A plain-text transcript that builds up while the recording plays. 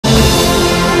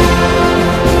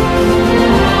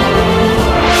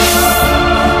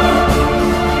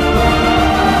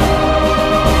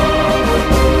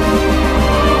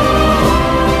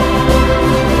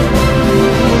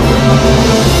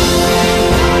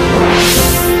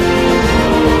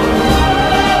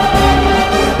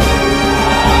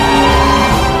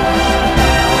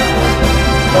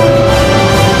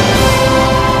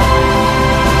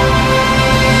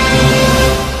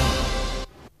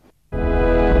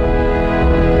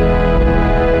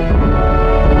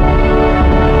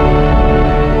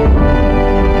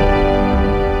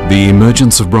The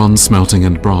emergence of bronze smelting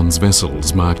and bronze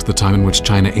vessels marked the time in which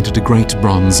China entered a great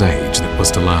Bronze Age that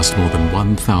was to last more than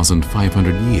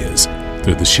 1,500 years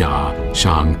through the Xia,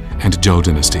 Shang and Zhou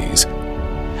dynasties.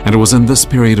 And it was in this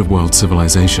period of world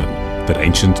civilization that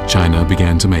ancient China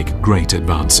began to make great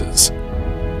advances.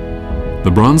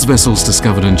 The bronze vessels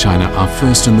discovered in China are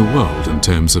first in the world in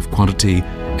terms of quantity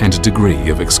and degree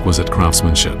of exquisite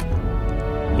craftsmanship.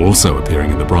 Also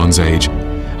appearing in the Bronze Age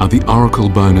are the oracle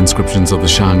bone inscriptions of the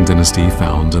Shang dynasty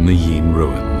found in the Yin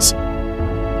ruins.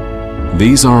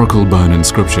 These oracle bone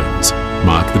inscriptions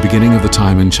mark the beginning of the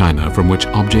time in China from which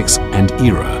objects and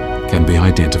era can be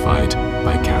identified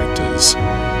by characters.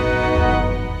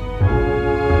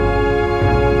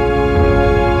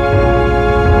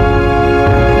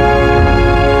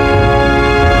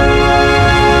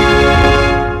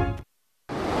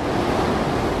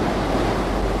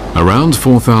 Around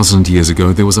 4,000 years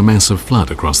ago, there was a massive flood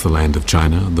across the land of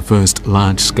China, the first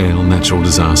large-scale natural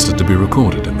disaster to be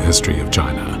recorded in the history of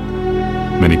China.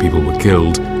 Many people were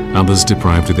killed, others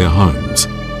deprived of their homes.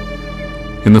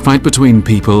 In the fight between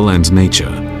people and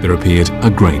nature, there appeared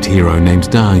a great hero named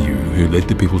Da Yu, who led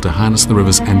the people to harness the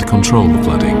rivers and control the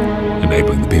flooding,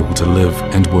 enabling the people to live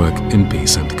and work in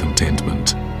peace and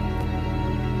contentment.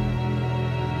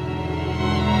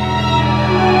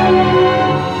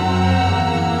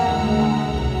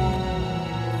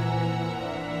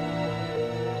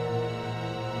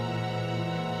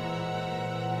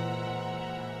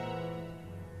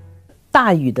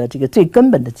大禹的这个最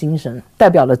根本的精神，代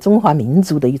表了中华民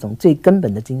族的一种最根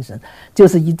本的精神，就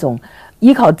是一种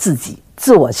依靠自己、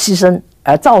自我牺牲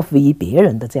而造福于别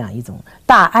人的这样一种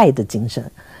大爱的精神。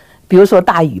比如说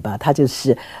大禹吧，他就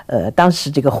是当时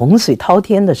这个洪水滔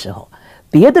天的时候，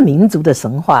别的民族的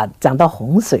神话讲到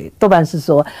洪水，多半是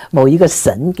说某一个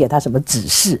神给他什么指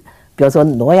示，比如说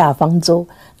挪亚方舟，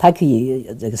他可以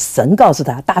这个神告诉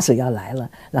他大水要来了，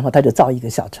然后他就造一个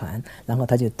小船，然后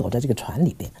他就躲在这个船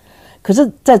里边。可是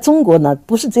在中国呢，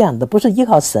不是这样的，不是依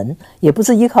靠神，也不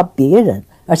是依靠别人，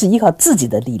而是依靠自己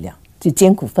的力量去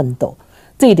艰苦奋斗，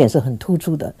这一点是很突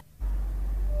出的。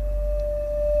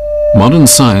 Modern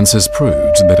science has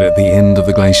proved that at the end of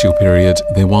the glacial period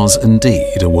there was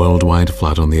indeed a worldwide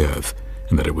flood on the Earth,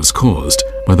 and that it was caused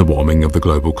by the warming of the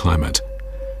global climate.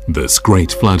 This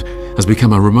great flood has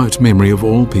become a remote memory of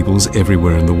all peoples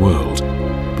everywhere in the world.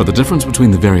 But the difference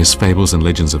between the various fables and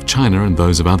legends of China and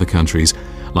those of other countries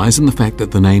lies in the fact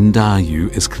that the name Da Yu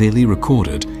is clearly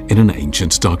recorded in an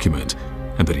ancient document,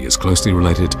 and that he is closely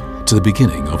related to the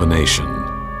beginning of a nation.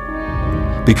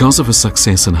 Because of his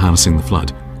success in harnessing the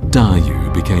flood, Da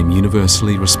Yu became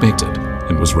universally respected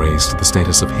and was raised to the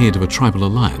status of head of a tribal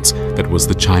alliance that was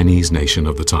the Chinese nation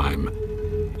of the time.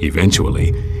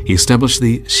 Eventually, he established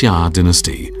the Xia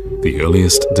Dynasty, the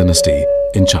earliest dynasty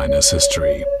in China's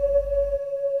history.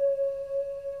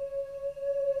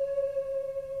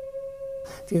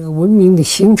 这个文明的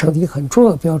形成的一个很重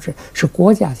要标志是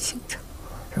国家的形成，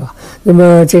是吧？那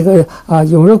么这个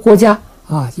有了国家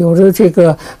有了这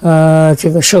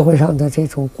个社会上的这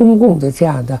种公共的这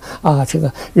样的这个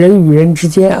人与人之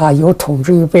间有统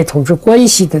治与被统治关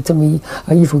系的这么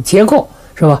一种结构，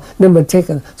是吧？那么这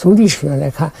个从历史上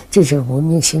来看，这是文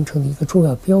明形成的一个重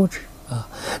要标志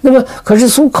那么可是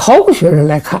从考古学上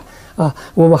来看。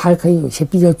 我们还可以有一些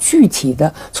比较具体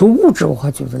的，从物质文化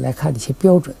角度来看的一些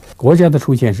标准。国家的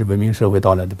出现是文明社会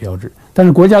到来的标志，但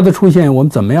是国家的出现，我们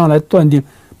怎么样来断定、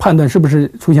判断是不是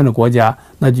出现了国家？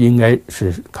那就应该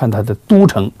是看它的都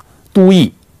城、都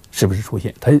邑是不是出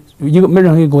现。它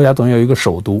任何一个国家总有一个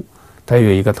首都，它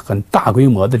有一个很大规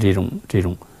模的这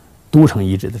种都城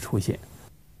遗址的出现。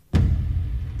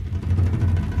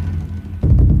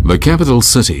 The capital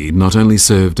city not only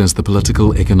served as the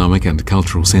political, economic and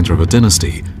cultural center of a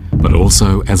dynasty, but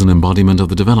also as an embodiment of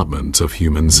the development of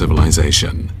human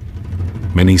civilization.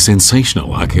 Many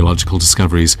sensational archaeological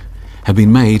discoveries have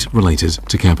been made related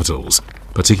to capitals,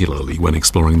 particularly when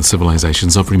exploring the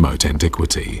civilizations of remote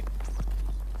antiquity.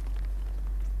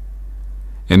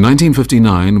 In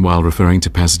 1959, while referring to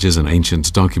passages in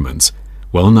ancient documents,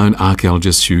 well-known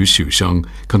archaeologist Shang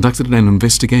conducted an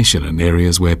investigation in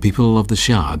areas where people of the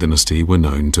Xia dynasty were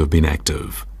known to have been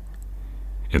active.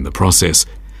 In the process,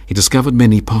 he discovered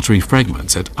many pottery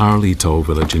fragments at Arlito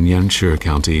village in Yanshi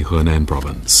County, Henan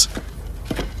province.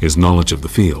 His knowledge of the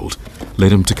field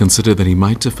led him to consider that he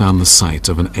might have found the site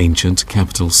of an ancient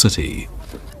capital city.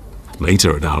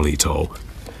 Later at Arlito,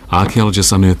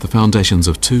 archaeologists unearthed the foundations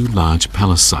of two large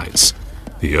palace sites,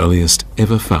 the earliest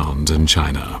ever found in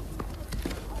China.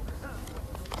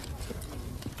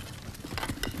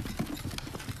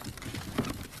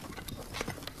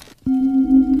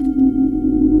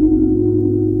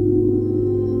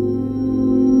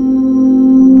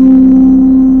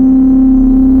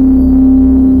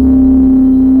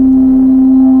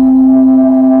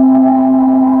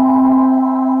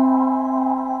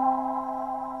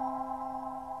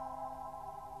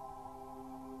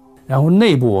 然后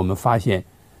内部我们发现，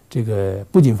这个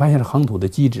不仅发现了夯土的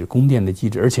基址、宫殿的基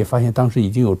址，而且发现当时已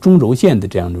经有中轴线的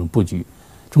这样一种布局。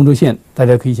中轴线大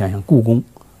家可以想象，故宫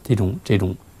这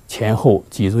种前后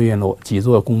几座院落、几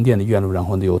座宫殿的院落，然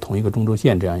后呢有同一个中轴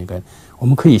线这样一个，我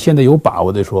们可以现在有把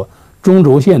握的说，中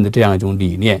轴线的这样一种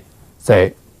理念，在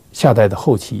夏代的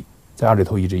后期，在二里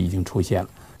头遗址已经出现了。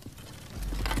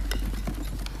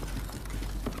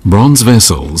Bronze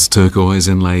vessels, turquoise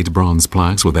inlaid bronze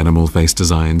plaques with animal face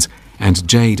designs, and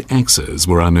jade axes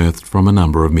were unearthed from a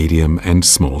number of medium and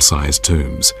small-sized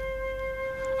tombs.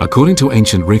 According to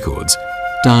ancient records,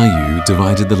 Da Yu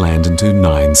divided the land into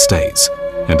 9 states,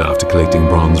 and after collecting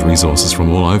bronze resources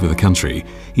from all over the country,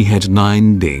 he had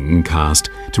 9 ding cast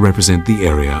to represent the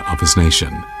area of his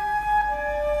nation.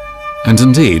 And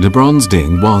indeed, a bronze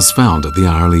ding was found at the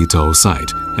Arlito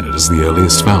site, and it is the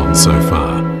earliest found so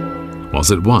far. Was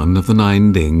it one of the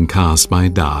 9 ding cast by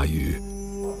Da Yu?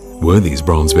 Were these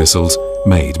bronze vessels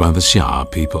made by the Xia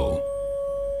people?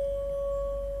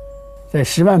 在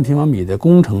10万平方米的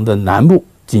宫城的南部，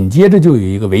紧接着就有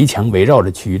一个围墙围绕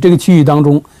着区域。这个区域当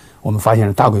中，我们发现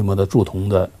了大规模的铸铜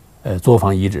的作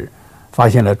坊遗址，发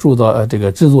现了制作这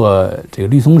个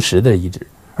绿松石的遗址，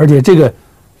而且这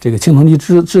个青铜器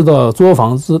制造作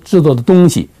坊制作的东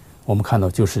西，我们看到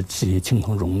就是这些青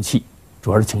铜容器。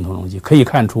主要是青铜容器，可以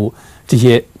看出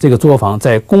这个作坊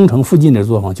在宫城附近的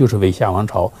作坊就是为夏王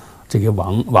朝这个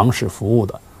王室服务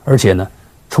的，而且呢，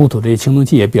出土这些青铜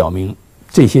器也表明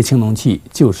这些青铜器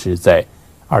就是在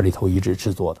二里头遗址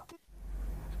制作的。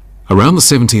Around the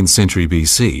 17th century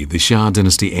BC, the Xia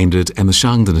dynasty ended and the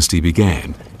Shang dynasty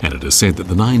began, and it is said that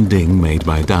the 9 ding made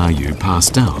by Da Yu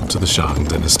passed down to the Shang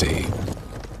dynasty.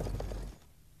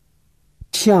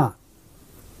 夏，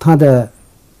它的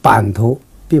版头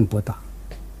并不大。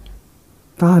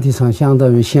大体上相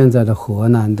当于现在的河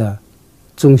南的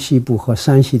中西部和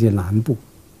山西的南部。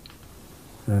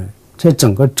在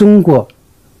整个中国，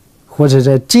或者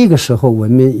在这个时候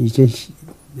文明已经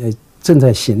正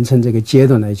在形成这个阶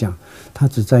段来讲，它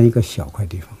只占一个小块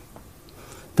地方。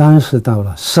但是到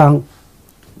了商，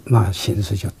那形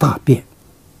势就大变。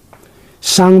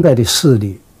商代的势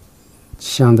力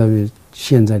相当于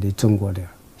现在的中国的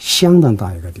相当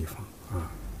大一个地方。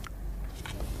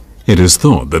It is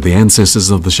thought that the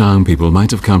ancestors of the Shang people might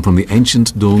have come from the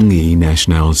ancient Dongyi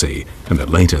nationality, and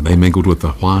that later they mingled with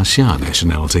the Huaxia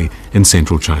nationality in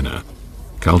central China.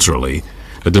 Culturally,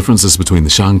 the differences between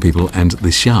the Shang people and the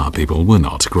Xia people were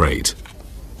not great.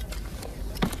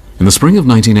 In the spring of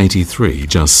 1983,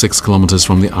 just 6 kilometers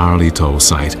from the Arlito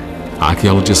site,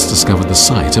 archaeologists discovered the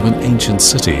site of an ancient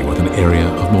city with an area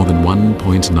of more than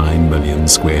 1.9 million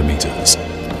square meters.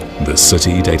 This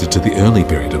city, dated to the early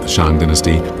period of the Shang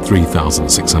dynasty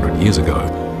 3,600 years ago,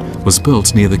 was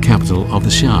built near the capital of the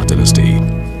Xia dynasty.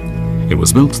 It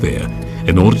was built there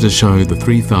in order to show the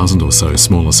 3,000 or so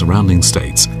smaller surrounding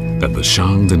states that the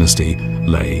Shang dynasty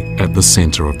lay at the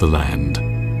center of the land.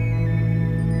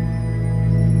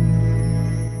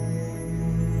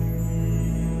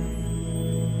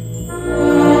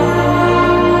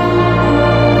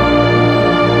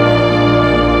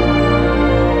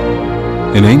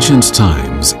 In ancient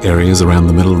times, areas around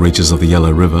the middle reaches of the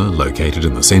Yellow River, located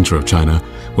in the center of China,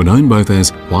 were known both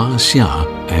as Huaxia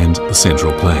and the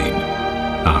Central Plain.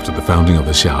 After the founding of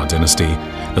the Xia dynasty,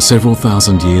 the several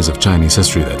thousand years of Chinese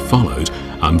history that followed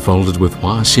unfolded with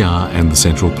Huaxia and the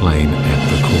Central Plain at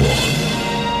the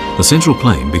core. The Central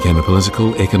Plain became a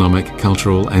political, economic,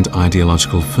 cultural and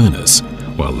ideological furnace,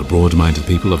 while the broad-minded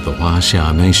people of the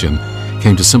Huaxia nation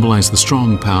came to symbolize the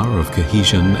strong power of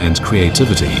cohesion and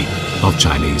creativity of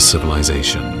Chinese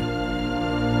civilization.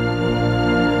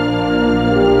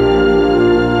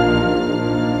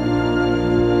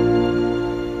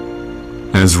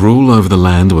 As rule over the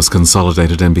land was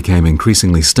consolidated and became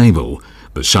increasingly stable,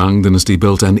 the Shang dynasty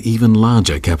built an even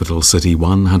larger capital city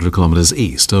 100 kilometers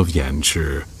east of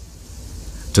Yanchi.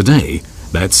 Today,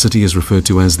 that city is referred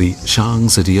to as the Shang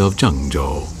city of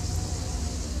Zhengzhou.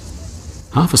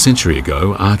 Half a century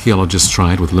ago, archaeologists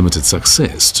tried with limited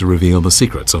success to reveal the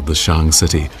secrets of the Shang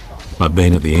city. But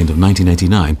then at the end of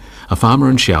 1989, a farmer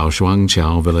in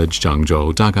Xiaoshuangqiao village,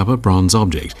 Zhengzhou, dug up a bronze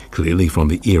object, clearly from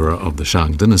the era of the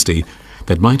Shang dynasty,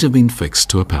 that might have been fixed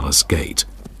to a palace gate.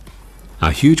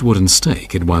 A huge wooden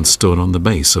stake had once stood on the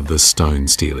base of this stone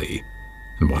stele,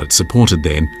 and what it supported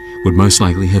then would most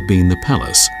likely have been the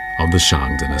palace of the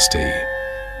Shang dynasty.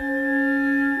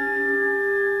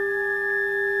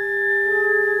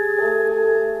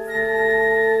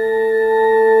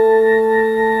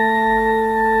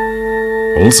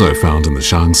 Also found in the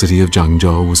Shang city of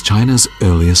Zhengzhou was China's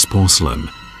earliest porcelain,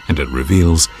 and it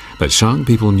reveals that Shang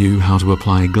people knew how to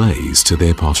apply glaze to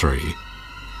their pottery.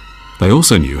 They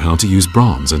also knew how to use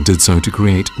bronze and did so to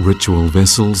create ritual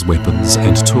vessels, weapons,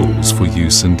 and tools for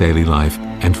use in daily life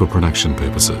and for production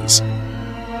purposes.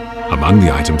 Among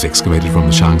the items excavated from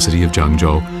the Shang city of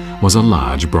Zhengzhou was a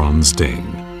large bronze ding.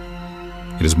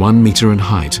 It is 1 meter in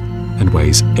height and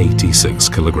weighs 86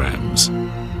 kilograms.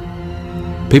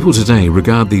 People today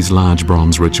regard these large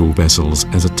bronze ritual vessels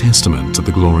as a testament to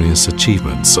the glorious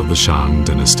achievements of the Shang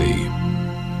dynasty.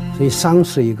 所以商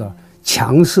是一个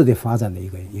强势的发展的一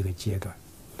个阶段。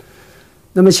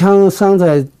那么商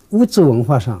在物质文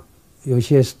化上有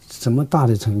些什么大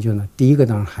的成就呢？第一个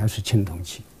当然还是青铜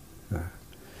器，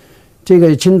这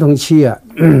个青铜器啊，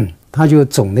它就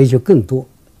种类就更多，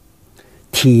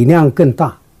体量更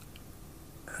大，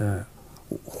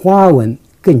花纹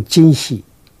更精细，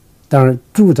当然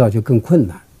铸造就更困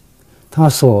难，它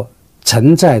所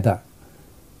承载的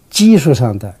技术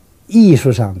上的、艺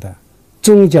术上的、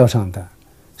宗教上的、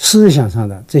思想上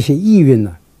的这些意蕴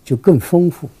呢，就更丰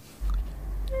富。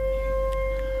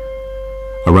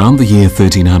 Around the year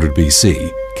 1300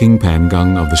 BC, King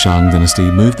Pangung of the Shang dynasty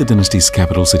moved the dynasty's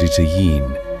capital city to Yin,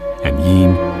 and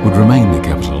Yin would remain the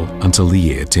capital until the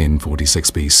year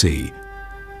 1046 BC.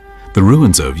 The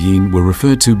ruins of Yin were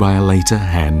referred to by a later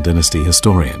Han dynasty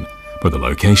historian, but the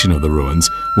location of the ruins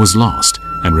was lost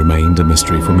and remained a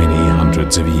mystery for many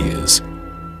hundreds of years.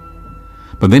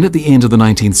 But then at the end of the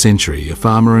 19th century, a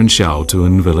farmer in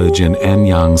Shaotuan village in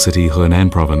Anyang City, Henan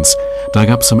province,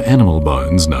 dug up some animal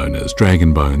bones known as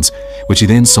dragon bones, which he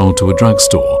then sold to a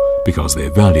drugstore because their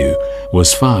value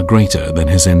was far greater than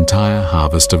his entire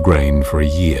harvest of grain for a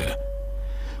year.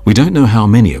 We don't know how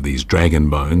many of these dragon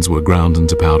bones were ground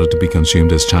into powder to be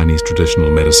consumed as Chinese traditional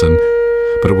medicine,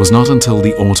 but it was not until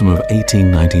the autumn of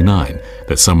 1899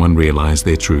 that someone realized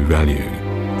their true value.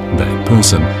 That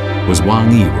person was Wang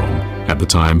Yirong, at the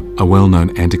time a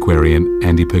well-known antiquarian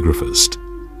and epigraphist.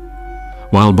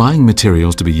 While buying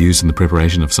materials to be used in the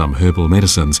preparation of some herbal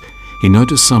medicines, he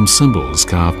noticed some symbols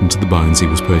carved into the bones he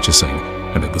was purchasing,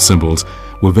 and that the symbols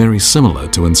were very similar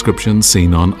to inscriptions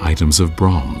seen on items of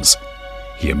bronze.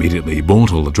 He immediately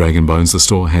bought all the dragon bones the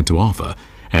store had to offer,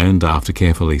 and after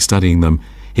carefully studying them,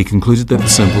 he concluded that the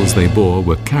symbols they bore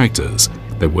were characters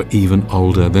that were even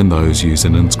older than those used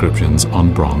in inscriptions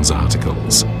on bronze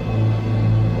articles.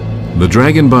 The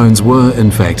dragon bones were, in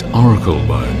fact, oracle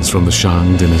bones from the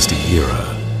Shang dynasty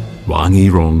era. Wang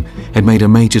Yirong had made a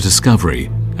major discovery,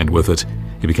 and with it,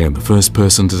 he became the first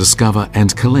person to discover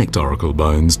and collect oracle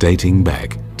bones dating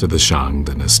back to the Shang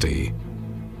dynasty.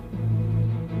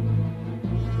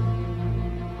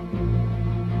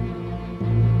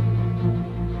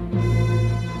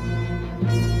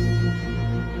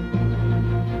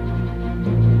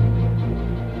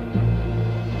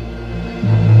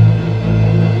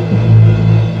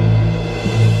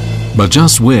 But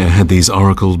just where had these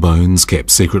oracle bones,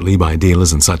 kept secretly by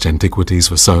dealers in such antiquities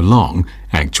for so long,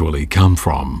 actually come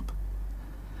from?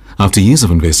 After years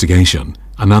of investigation,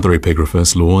 another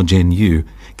epigraphist, Luo Zhenyu,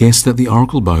 guessed that the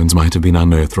oracle bones might have been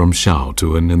unearthed from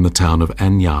Shaotuan in the town of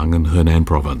Anyang in Henan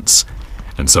province.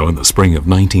 And so in the spring of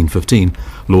 1915,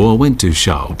 Luo went to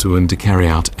Shaotuan to carry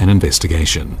out an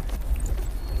investigation.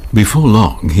 Before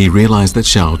long, he realized that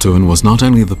Shaotuan was not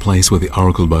only the place where the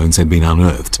oracle bones had been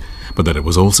unearthed, but that it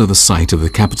was also the site of the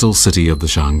capital city of the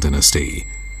Shang dynasty.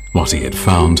 What he had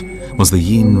found was the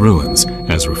Yin ruins,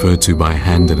 as referred to by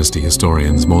Han dynasty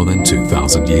historians more than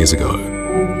 2,000 years ago.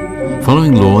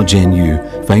 Following Luo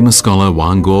Zhenyu, famous scholar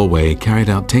Wang Guowei carried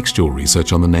out textual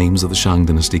research on the names of the Shang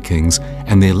dynasty kings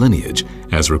and their lineage,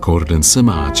 as recorded in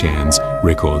Sima Qian's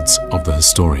records of the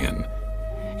historian.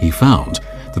 He found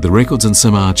that the records in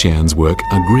Sima Qian's work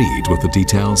agreed with the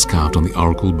details carved on the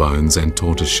oracle bones and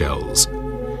tortoise shells.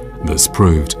 This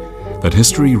proved that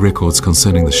history records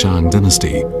concerning the Shang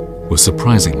dynasty were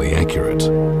surprisingly accurate.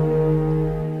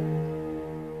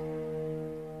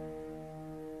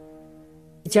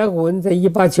 甲骨文在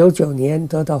1899年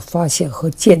得到发现和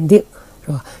鉴定，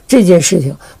是吧？这件事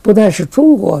情不但是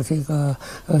中国这个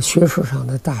学术上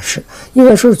的大事，应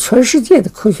该说是全世界的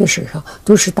科学史上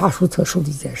都是大书特书的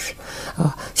一件事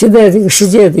啊。现在这个世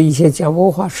界的一些讲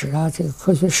文化史啊，这个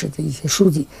科学史的一些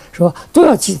书籍，是吧，都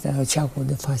要记载到甲骨文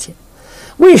的发现。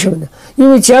为什么呢？因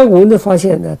为甲骨文的发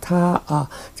现呢，它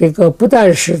这个不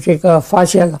但是这个发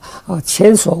现了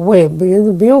前所未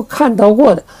人没有看到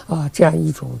过的这样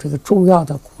一种这个重要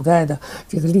的古代的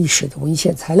这个历史的文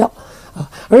献材料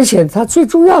而且它最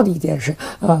重要的一点是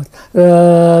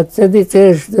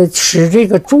使这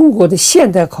个中国的现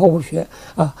代考古学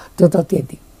得到奠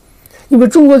定。因为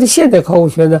中国的现代考古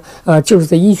学呢就是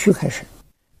在殷墟开始。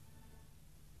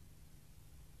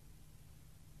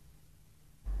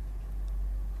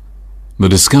The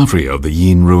discovery of the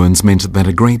Yin ruins meant that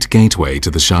a great gateway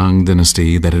to the Shang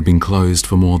dynasty that had been closed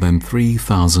for more than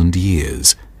 3,000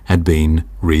 years had been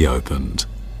reopened.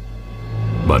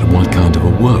 But what kind of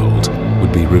a world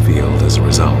would be revealed as a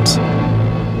result?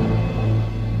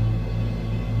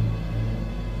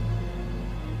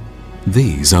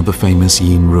 These are the famous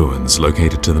Yin ruins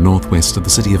located to the northwest of the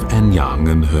city of Anyang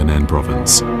in Henan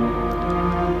province.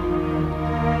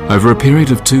 Over a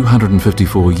period of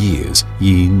 254 years,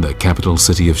 Yin, the capital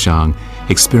city of Shang,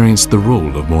 experienced the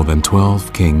rule of more than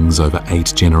 12 kings over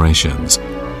 8 generations,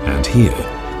 and here,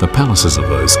 the palaces of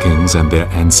those kings and their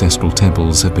ancestral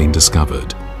temples have been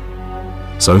discovered.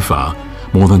 So far,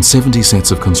 more than 70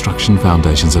 sets of construction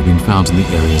foundations have been found in the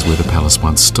areas where the palace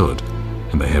once stood,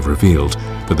 and they have revealed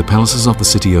that the palaces of the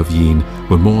city of Yin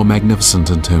were more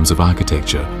magnificent in terms of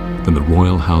architecture than the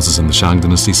royal houses in the Shang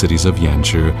dynasty cities of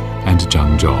Yanzhou and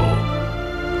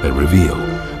Zhangzhou. They reveal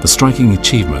the striking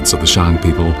achievements of the Shang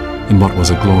people in what was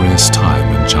a glorious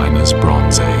time in China's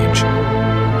Bronze Age.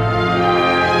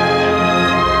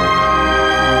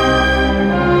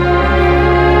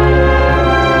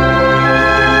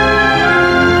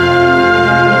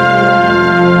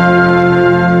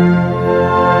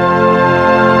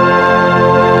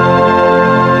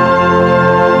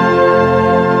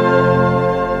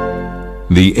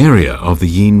 The area of the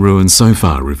Yin ruins so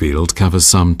far revealed covers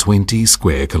some 20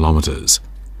 square kilometers.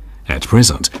 At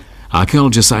present,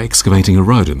 archaeologists are excavating a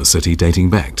road in the city dating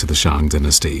back to the Shang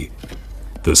dynasty.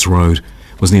 This road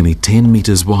was nearly 10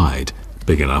 meters wide,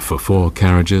 big enough for 4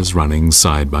 carriages running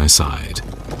side by side.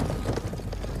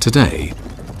 Today,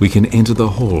 we can enter the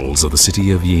halls of the city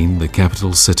of Yin, the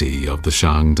capital city of the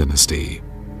Shang dynasty.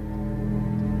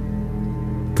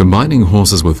 Combining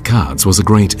horses with carts was a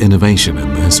great innovation in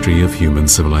the history of human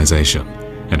civilization,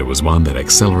 and it was one that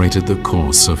accelerated the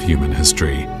course of human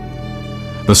history.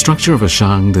 The structure of a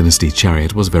Shang dynasty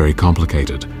chariot was very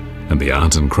complicated, and the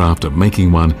art and craft of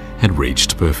making one had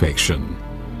reached perfection.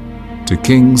 To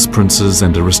kings, princes,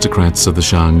 and aristocrats of the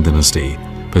Shang dynasty,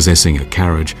 possessing a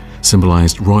carriage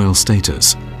symbolized royal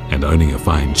status, and owning a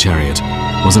fine chariot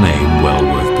was an aim well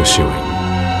worth pursuing.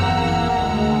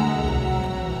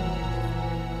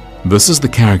 This is the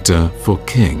character for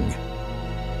king.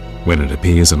 When it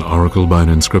appears in oracle bone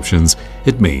inscriptions,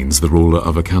 it means the ruler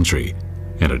of a country,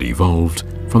 and it evolved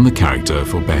from the character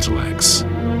for battle axe.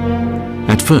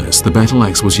 At first, the battle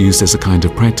axe was used as a kind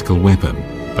of practical weapon,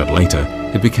 but later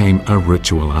it became a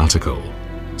ritual article.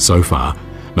 So far,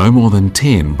 no more than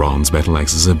 10 bronze battle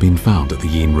axes have been found at the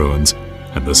Yin ruins,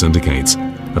 and this indicates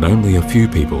that only a few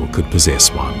people could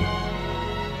possess one.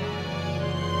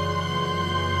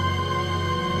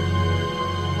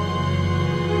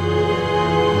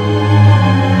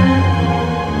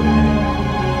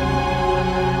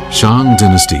 Shang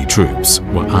dynasty troops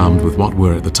were armed with what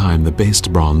were at the time the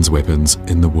best bronze weapons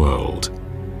in the world.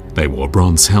 They wore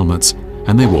bronze helmets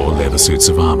and they wore leather suits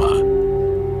of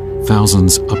armor.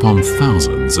 Thousands upon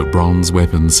thousands of bronze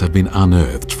weapons have been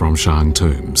unearthed from Shang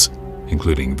tombs,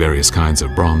 including various kinds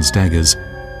of bronze daggers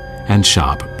and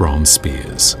sharp bronze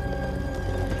spears.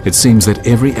 It seems that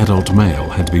every adult male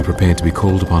had to be prepared to be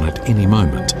called upon at any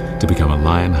moment to become a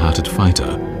lion-hearted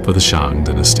fighter for the Shang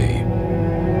dynasty.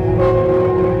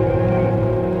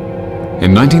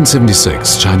 In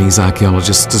 1976, Chinese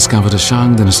archaeologists discovered a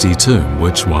Shang dynasty tomb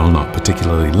which, while not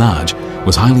particularly large,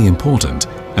 was highly important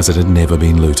as it had never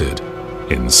been looted.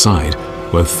 Inside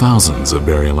were thousands of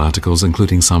burial articles,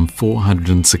 including some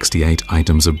 468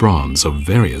 items of bronze of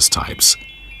various types,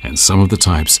 and some of the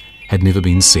types had never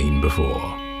been seen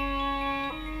before.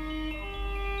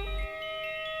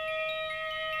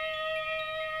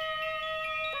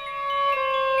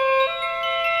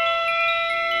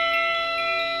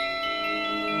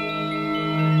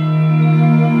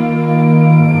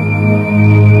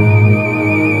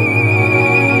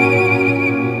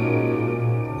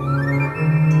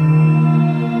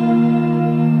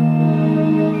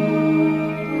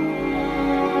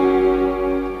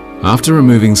 After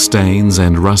removing stains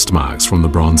and rust marks from the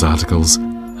bronze articles,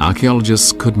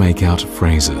 archaeologists could make out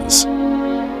phrases.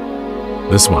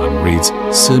 This one reads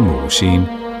Simu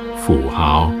Xin, Fu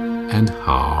Hao, and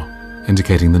Hao,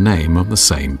 indicating the name of the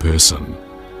same person.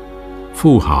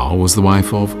 Fu Hao was the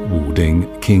wife of Wu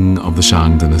Ding, king of the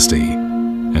Shang dynasty,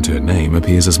 and her name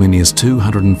appears as many as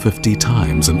 250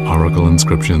 times in oracle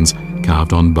inscriptions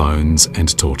carved on bones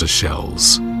and tortoise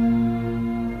shells.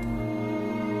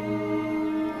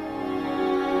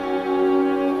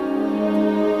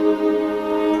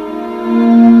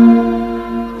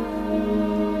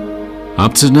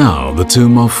 Up to now, the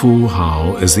tomb of Fu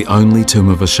Hao is the only tomb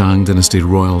of a Shang dynasty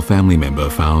royal family member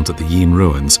found at the Yin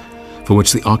ruins, for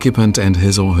which the occupant and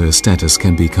his or her status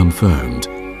can be confirmed,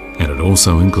 and it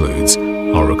also includes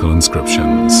oracle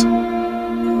inscriptions.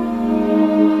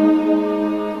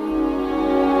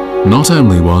 Not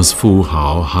only was Fu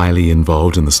Hao highly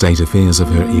involved in the state affairs of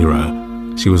her era,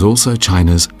 she was also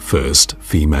China's first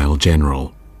female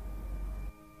general.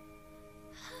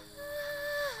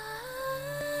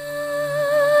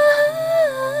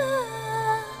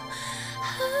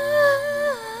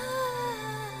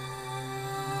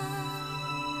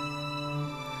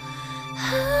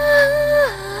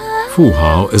 Fu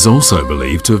Hao is also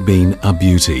believed to have been a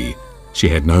beauty. She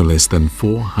had no less than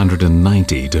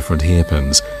 490 different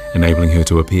hairpins, enabling her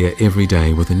to appear every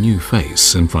day with a new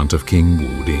face in front of King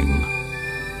Wu Ding.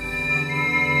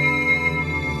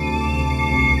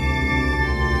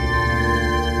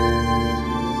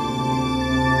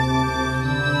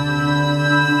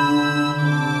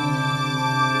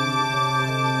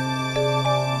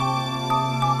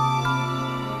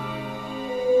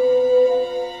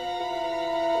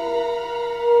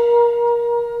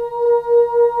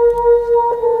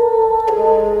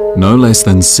 No less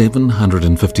than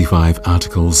 755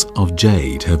 articles of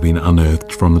jade have been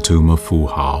unearthed from the tomb of Fu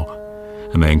Hao,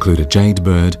 and they include a jade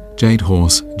bird, jade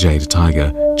horse, jade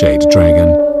tiger, jade dragon,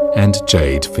 and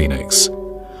jade phoenix.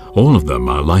 All of them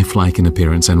are lifelike in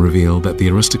appearance and reveal that the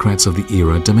aristocrats of the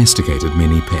era domesticated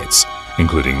many pets,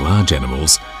 including large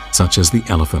animals such as the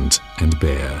elephant and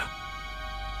bear.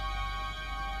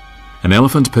 An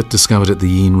elephant pit discovered at the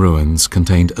Yin ruins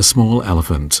contained a small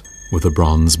elephant with a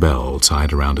bronze bell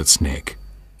tied around its neck.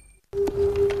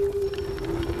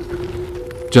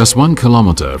 Just 1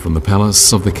 kilometer from the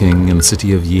palace of the king in the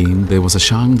city of Yin, there was a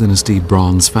Shang Dynasty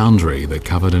bronze foundry that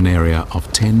covered an area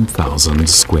of 10,000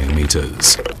 square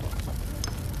meters.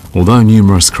 Although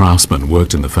numerous craftsmen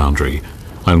worked in the foundry,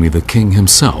 only the king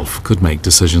himself could make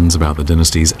decisions about the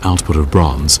dynasty's output of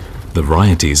bronze, the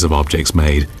varieties of objects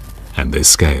made, and their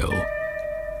scale.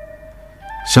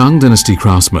 Shang Dynasty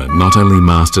craftsmen not only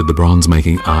mastered the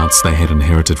bronze-making arts they had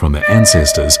inherited from their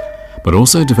ancestors, but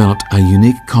also developed a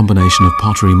unique combination of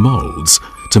pottery molds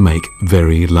to make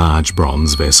very large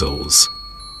bronze vessels.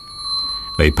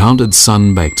 They pounded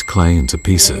sun-baked clay into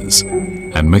pieces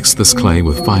and mixed this clay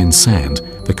with fine sand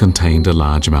that contained a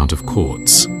large amount of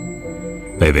quartz.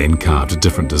 They then carved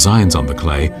different designs on the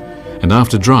clay, and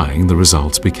after drying, the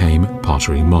results became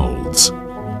pottery molds.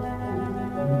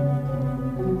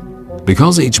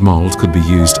 Because each mold could be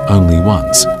used only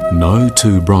once, no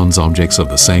 2 bronze objects of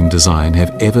the same design have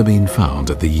ever been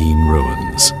found at the Yin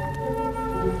ruins.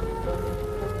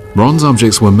 Bronze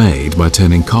objects were made by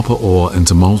turning copper ore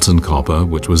into molten copper,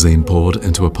 which was then poured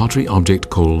into a pottery object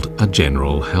called a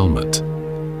general helmet.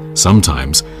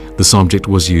 Sometimes this object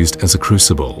was used as a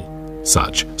crucible.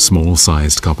 Such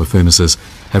small-sized copper furnaces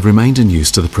have remained in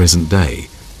use to the present day,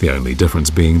 the only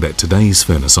difference being that today's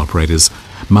furnace operators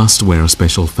must wear a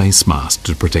special face mask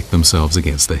to protect themselves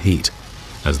against the heat,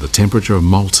 as the temperature of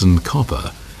molten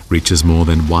copper reaches more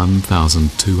than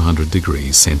 1,200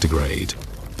 degrees centigrade.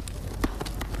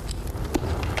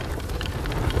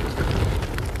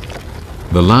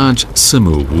 The large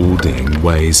Simu Wu Ding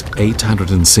weighs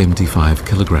 875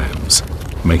 kilograms,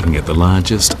 making it the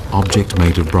largest object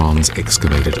made of bronze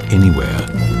excavated anywhere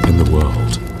in the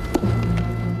world.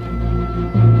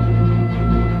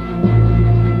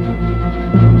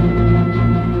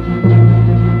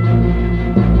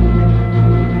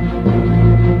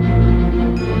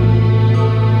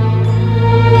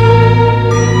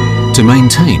 To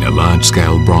maintain a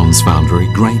large-scale bronze foundry,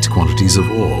 great quantities of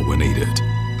ore were needed.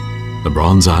 The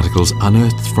bronze articles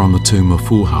unearthed from the tomb of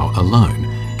Fu Hao alone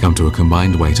come to a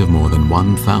combined weight of more than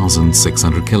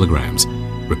 1,600 kilograms,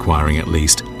 requiring at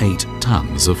least 8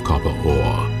 tons of copper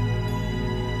ore.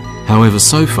 However,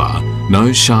 so far,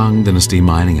 no Shang Dynasty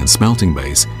mining and smelting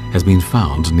base has been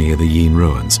found near the Yin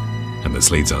ruins, and this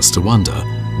leads us to wonder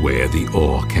where the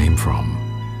ore came from.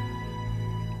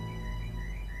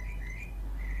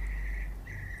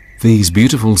 These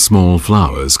beautiful small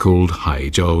flowers called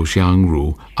Haizhou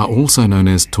Xiangru are also known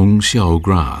as Tongxiao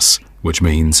grass, which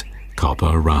means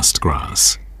copper rust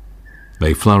grass.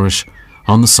 They flourish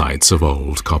on the sites of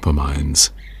old copper mines.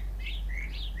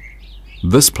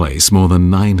 This place, more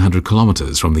than 900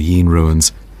 kilometers from the Yin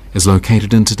ruins, is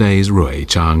located in today's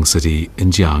Ruichang city in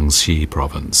Jiangxi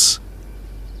province.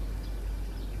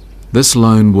 This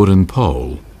lone wooden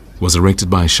pole was erected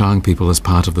by Shang people as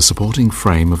part of the supporting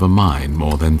frame of a mine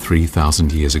more than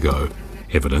 3,000 years ago,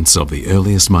 evidence of the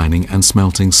earliest mining and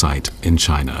smelting site in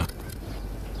China.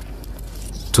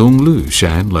 Tonglu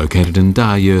Shan, located in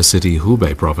Dayue City,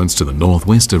 Hubei province to the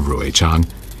northwest of Ruichang,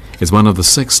 is one of the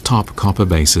 6 top copper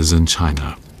bases in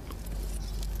China.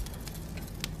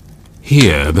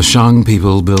 Here, the Shang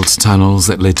people built tunnels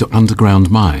that led to underground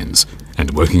mines,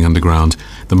 and working underground,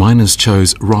 the miners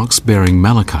chose rocks bearing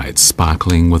malachite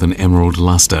sparkling with an emerald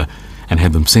luster and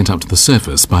had them sent up to the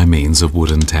surface by means of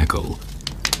wooden tackle.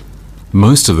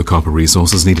 Most of the copper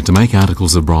resources needed to make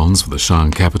articles of bronze for the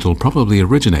Shang capital probably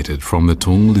originated from the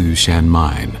Tonglushan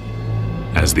mine.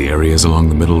 As the areas along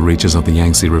the middle reaches of the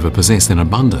Yangtze River possessed an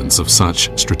abundance of such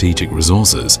strategic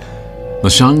resources, the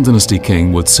Shang Dynasty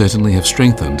king would certainly have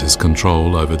strengthened his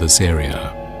control over this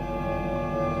area.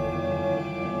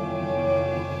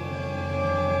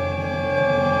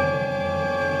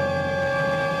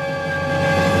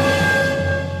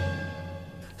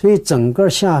所以整个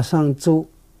夏商周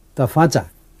的发展，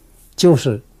就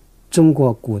是中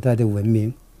国古代的文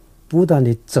明不断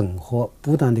的整合、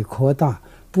不断的扩大、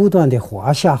不断的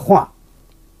华夏化，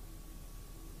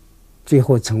最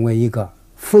后成为一个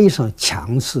非常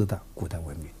强势的古代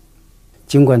文明。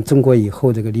尽管中国以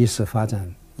后这个历史发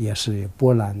展也是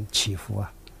波澜起伏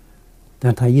啊，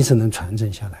但它一直能传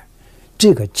承下来，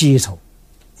这个基础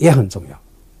也很重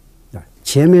要。啊，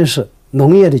前面是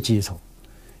农业的基础，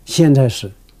现在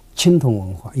是青铜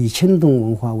文化，以青铜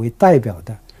文化为代表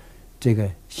的这个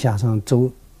夏商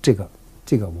周这个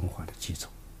文化的基础。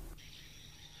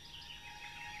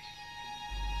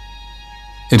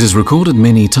It is recorded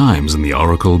many times in the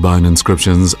oracle bone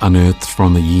inscriptions unearthed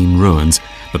from the Yin ruins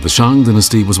that the Shang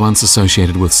dynasty was once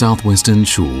associated with southwestern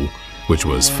Shu, which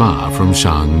was far from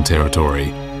Shang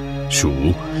territory.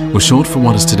 Shu was short for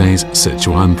what is today's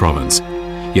Sichuan province,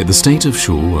 yet the state of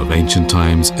Shu of ancient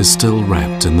times is still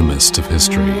wrapped in the mist of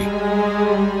history.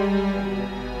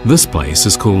 This place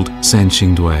is called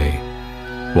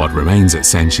Sanxingdui. What remains at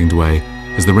Sanxingdui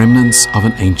is the remnants of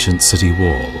an ancient city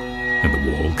wall, and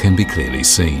the wall can be clearly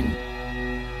seen.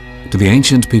 To the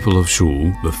ancient people of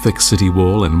Shu, the thick city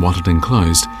wall and what it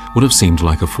enclosed would have seemed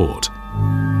like a fort.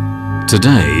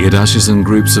 Today, it ushers in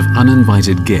groups of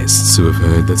uninvited guests who have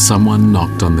heard that someone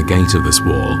knocked on the gate of this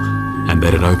wall and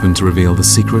that it opened to reveal the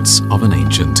secrets of an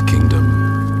ancient kingdom.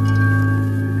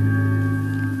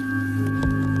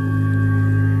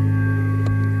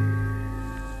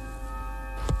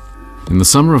 In the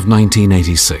summer of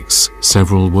 1986,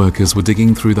 several workers were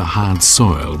digging through the hard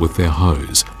soil with their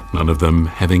hoes, none of them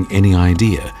having any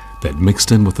idea that mixed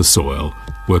in with the soil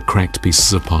were cracked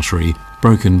pieces of pottery,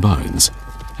 broken bones,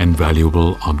 and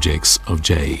valuable objects of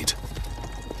jade.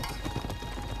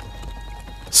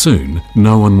 Soon,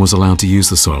 no one was allowed to use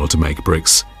the soil to make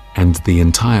bricks, and the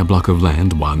entire block of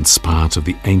land, once part of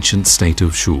the ancient state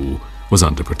of Shu, was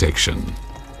under protection.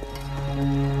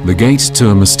 The gate to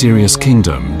a mysterious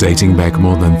kingdom dating back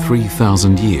more than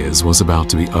 3,000 years was about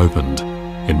to be opened,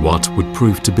 in what would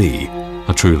prove to be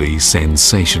a truly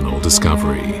sensational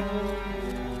discovery.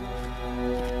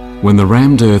 When the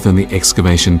rammed earth in the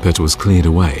excavation pit was cleared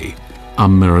away, a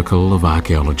miracle of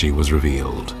archaeology was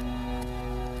revealed.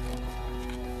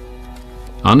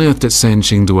 Unearthed at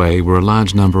Sanxingdui were a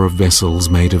large number of vessels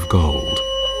made of gold,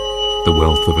 the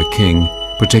wealth of a king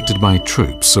protected by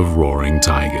troops of roaring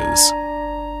tigers.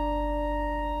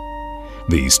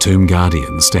 These tomb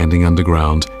guardians standing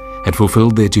underground had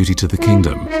fulfilled their duty to the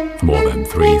kingdom for more than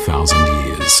 3,000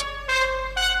 years.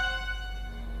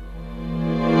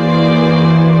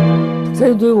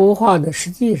 这堆文化呢，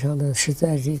实际上呢是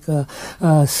在这个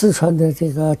四川的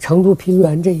这个成都平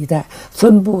原这一带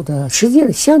分布的，实际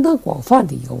上相当广泛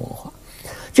的一个文化。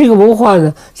这个文化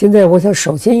呢，现在我想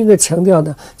首先一个强调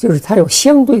呢，就是它有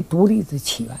相对独立的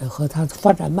起源和它的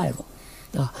发展脉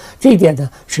络，啊，这一点呢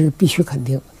是必须肯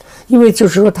定的。因为就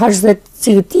是说，它是在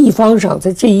这个地方上，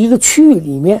在这一个区域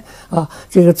里面啊，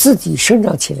这个自己生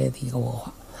长起来的一个文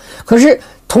化。可是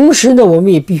同时呢，我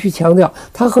们也必须强调，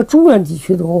它和中原地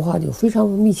区的文化有非常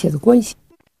密切的关系。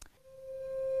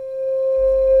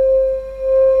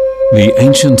The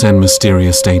ancient and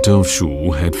mysterious state of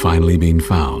Shu had finally been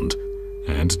found,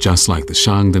 and just like the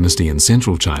Shang dynasty in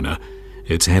central China,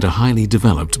 it had a highly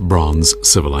developed bronze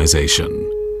civilization.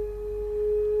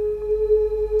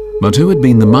 But who had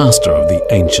been the master of the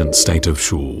ancient state of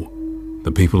Shu?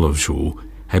 The people of Shu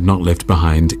had not left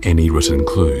behind any written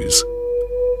clues.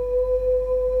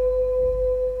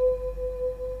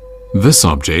 This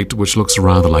object, which looks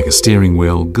rather like a steering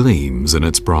wheel, gleams in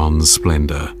its bronze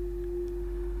splendor.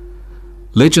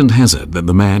 Legend has it that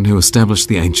the man who established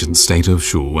the ancient state of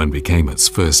Shu and became its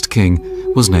first king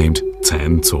was named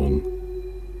Cong.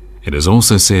 It is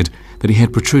also said that he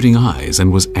had protruding eyes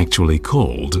and was actually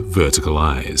called vertical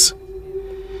eyes.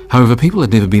 However, people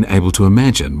had never been able to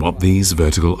imagine what these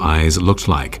vertical eyes looked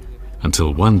like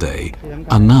until one day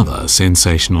another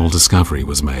sensational discovery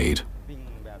was made.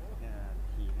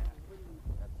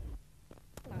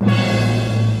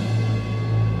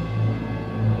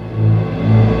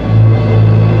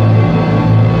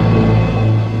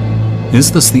 Is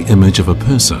this the image of a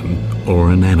person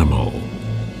or an animal?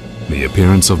 The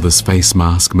appearance of this face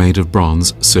mask made of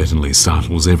bronze certainly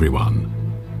startles everyone.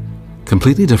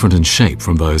 Completely different in shape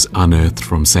from those unearthed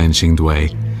from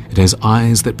Sanxingdui, it has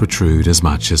eyes that protrude as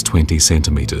much as 20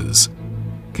 centimeters.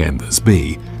 Can this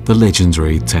be the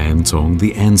legendary Tan Tong,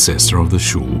 the ancestor of the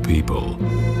Shu people?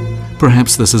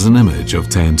 Perhaps this is an image of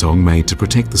Tan Tong made to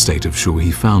protect the state of Shu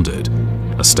he founded,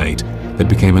 a state that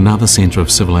became another center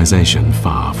of civilization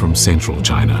far from central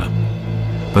China.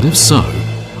 But if so,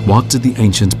 what did the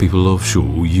ancient people of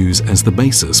Shu use as the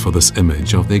basis for this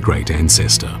image of their great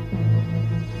ancestor?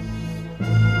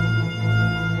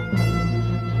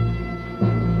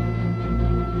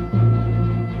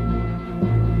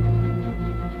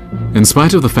 In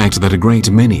spite of the fact that a great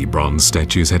many bronze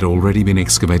statues had already been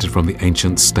excavated from the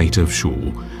ancient state of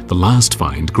Shu, the last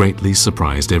find greatly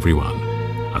surprised everyone.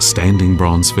 A standing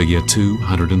bronze figure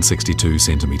 262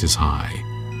 centimeters high.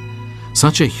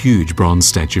 Such a huge bronze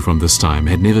statue from this time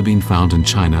had never been found in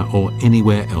China or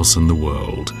anywhere else in the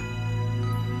world.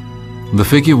 The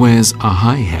figure wears a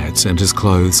high hat and his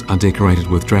clothes are decorated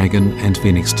with dragon and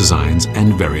phoenix designs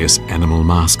and various animal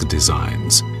mask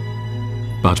designs.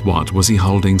 But what was he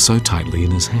holding so tightly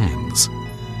in his hands?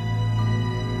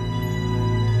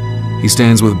 He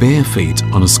stands with bare feet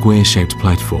on a square-shaped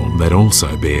platform that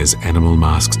also bears animal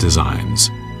mask designs.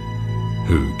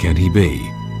 Who can he be?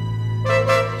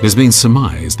 It has been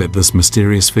surmised that this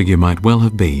mysterious figure might well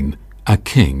have been a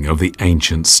king of the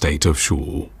ancient state of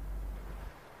Shu.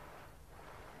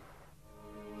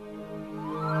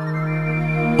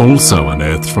 Also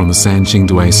unearthed from the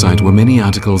Sanxingdui site were many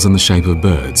articles in the shape of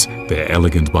birds, their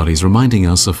elegant bodies reminding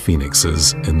us of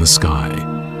phoenixes in the sky.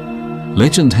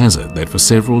 Legend has it that for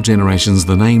several generations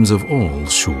the names of all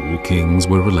Shu kings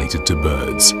were related to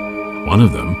birds. One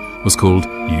of them was called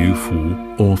Yu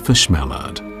Fu, or fish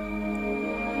mallard.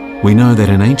 We know that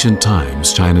in ancient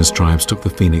times China's tribes took the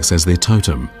phoenix as their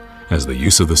totem, as the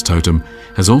use of this totem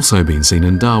has also been seen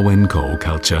in Dawenkou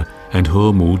culture and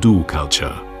He Mu Du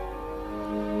culture.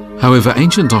 However,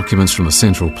 ancient documents from the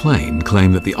Central Plain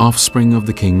claim that the offspring of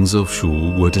the kings of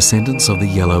Shu were descendants of the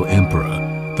Yellow Emperor,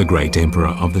 the great emperor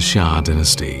of the Shang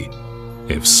Dynasty.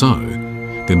 If so,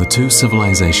 then the two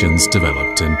civilizations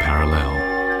developed in parallel.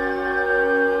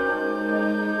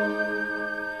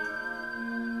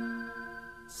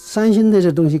三星的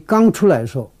这东西刚出来的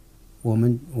时候，我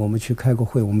们去开过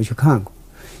会，我们去看过，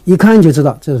一看就知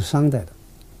道这是商代的。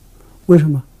为什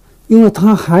么？因为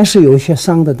它还是有一些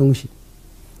商的东西。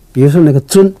比如说那个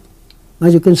尊，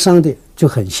那就跟商的就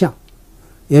很像，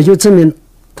也就证明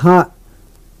它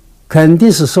肯定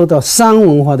是受到商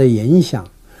文化的影响，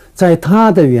在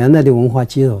它的原来的文化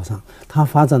基础上，它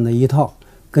发展了一套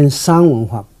跟商文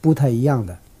化不太一样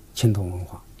的青铜文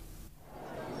化。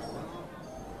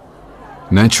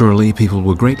Naturally, people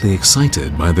were greatly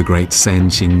excited by the great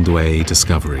Sanxingdui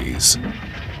discoveries.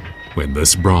 When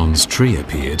this bronze tree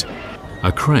appeared,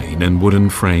 a crane and wooden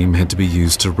frame had to be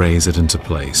used to raise it into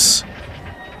place.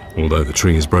 Although the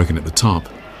tree is broken at the top,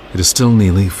 it is still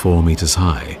nearly 4 meters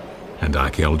high, and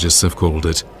archaeologists have called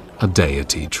it a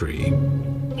deity tree.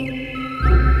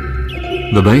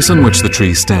 The base on which the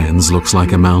tree stands looks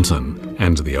like a mountain,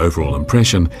 and the overall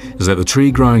impression is that the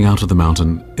tree growing out of the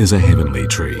mountain is a heavenly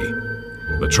tree.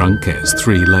 The trunk has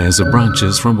 3 layers of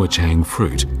branches from which hang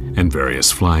fruit, and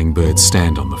various flying birds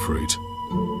stand on the fruit.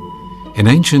 In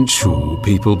ancient Shu,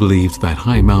 people believed that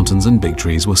high mountains and big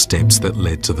trees were steps that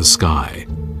led to the sky.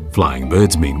 Flying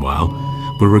birds, meanwhile,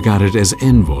 were regarded as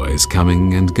envoys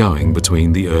coming and going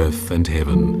between the earth and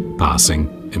heaven, passing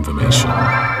information.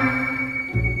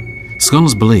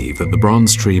 Scholars believe that the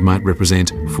bronze tree might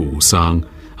represent Fu Sang,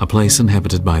 a place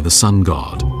inhabited by the sun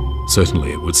god.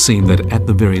 Certainly it would seem that at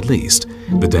the very least,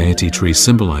 the deity tree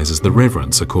symbolizes the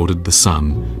reverence accorded the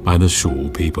sun by the Shu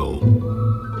people.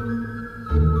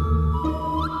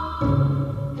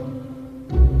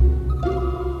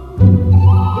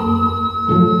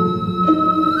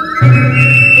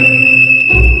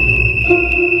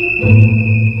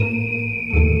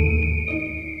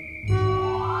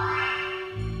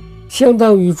相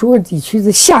当于中原地区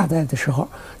的夏代的时候，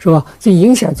是吧？这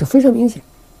影响就非常明显，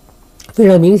非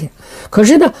常明显。可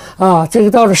是呢，这个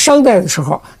到了商代的时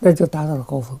候，那就达到了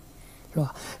高峰，是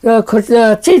吧？可是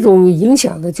呢，这种影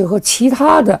响呢，就和其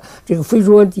他的这个非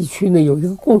中原地区呢有一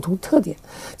个共同特点，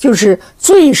就是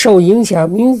最受影响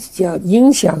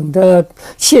的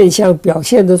现象表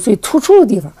现的最突出的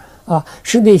地方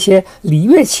是那些礼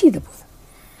乐器的部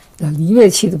分，礼乐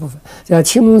器的部分，像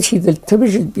青铜器的，特别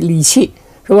是礼器。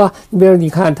是是吧？你比如你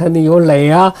看它那有垒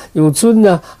啊，有尊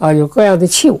呢，有各样的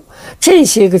器物，这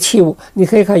些个器物你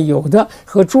可以看，有的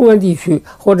和中原地区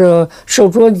或者受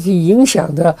中原地区影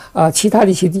响的其他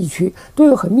的一些地区都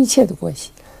有很密切的关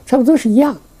系，差不多是一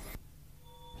样的。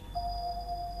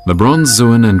The bronze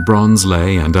Zuan and bronze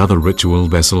lei and other ritual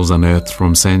vessels unearthed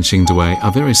from Sanxingdui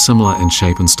are very similar in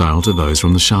shape and style to those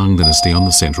from the Shang Dynasty on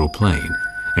the Central Plain,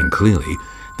 and clearly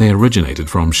they originated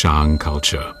from Shang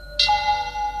culture.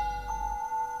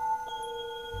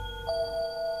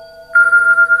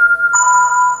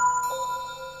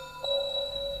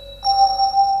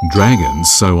 Dragons,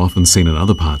 so often seen in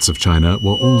other parts of China,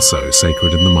 were also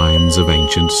sacred in the minds of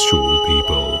ancient Shu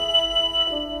people.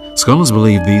 Scholars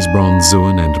believe these bronze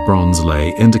Zuan and bronze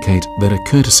lei indicate that a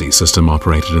courtesy system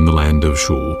operated in the land of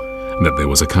Shu, and that there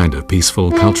was a kind of peaceful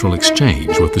cultural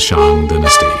exchange with the Shang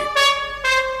dynasty.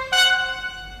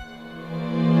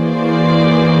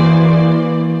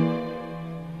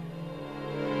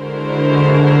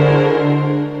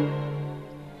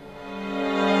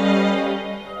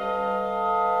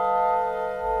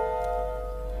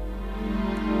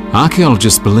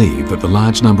 Archaeologists believe that the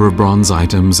large number of bronze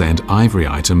items and ivory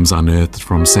items unearthed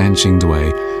from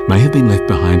Sanxingdui may have been left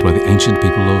behind by the ancient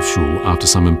people of Shu after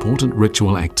some important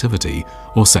ritual activity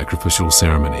or sacrificial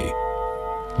ceremony.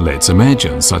 Let's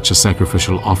imagine such a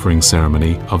sacrificial offering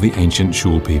ceremony of the ancient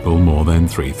Shu people more than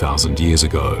 3,000 years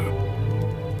ago.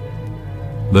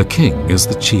 The king is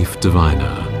the chief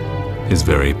diviner. His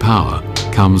very power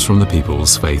comes from the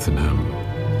people's faith in him.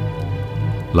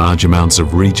 Large amounts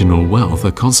of regional wealth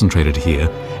are concentrated here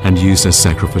and used as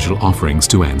sacrificial offerings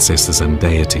to ancestors and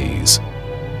deities.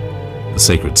 The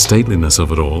sacred stateliness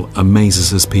of it all amazes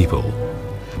his people.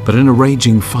 But in a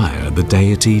raging fire, the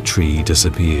deity tree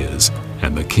disappears,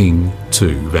 and the king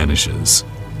too vanishes.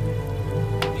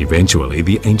 Eventually,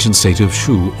 the ancient state of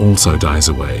Shu also dies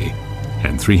away,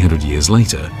 and 300 years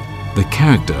later, the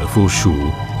character for Shu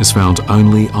is found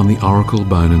only on the oracle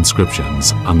bone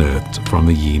inscriptions unearthed from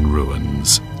the Yin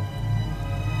ruins.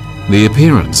 The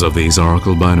appearance of these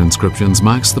oracle bone inscriptions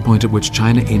marks the point at which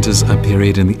China enters a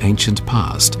period in the ancient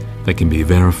past that can be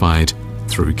verified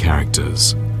through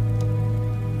characters.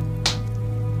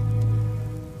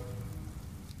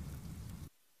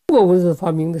 中国文字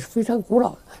发明的是非常古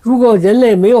老的。如果人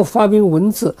类没有发明文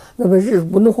字，那么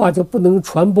文化就不能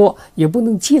传播，也不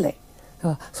能积累。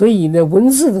 所以呢，文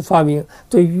字的发明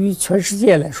对于全世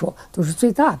界来说都是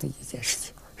最大的一件事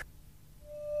情。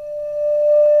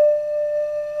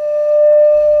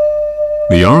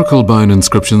The oracle bone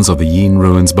inscriptions of the Yin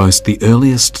ruins boast the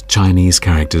earliest Chinese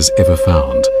characters ever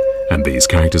found, and these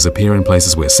characters appear in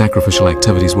places where sacrificial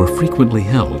activities were frequently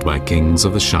held by kings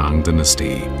of the Shang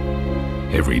dynasty.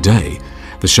 Every day,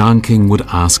 the Shang king would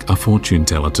ask a fortune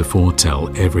teller to foretell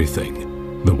everything: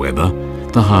 the weather,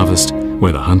 the harvest,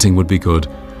 whether hunting would be good,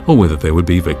 or whether there would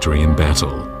be victory in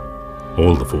battle.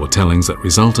 All the foretellings that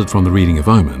resulted from the reading of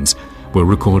omens were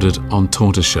recorded on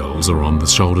tortoiseshells or on the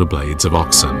shoulder blades of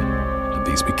oxen, and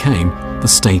these became the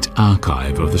state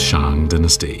archive of the Shang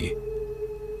dynasty.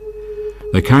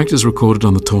 The characters recorded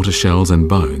on the tortoiseshells and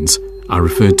bones are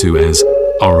referred to as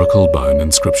oracle bone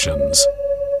inscriptions.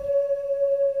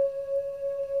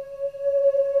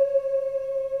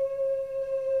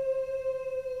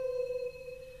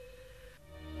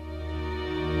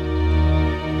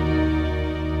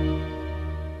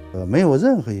 没有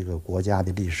任何一个国家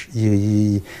的历史，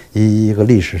一个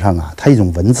历史上啊，它一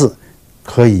种文字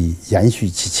可以延续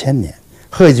几千年，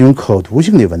和一种可读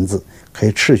性的文字可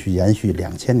以持续延续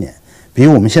2000年。比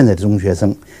如我们现在的中学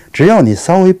生，只要你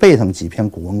稍微背上几篇《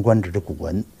古文观止》的古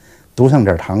文，读上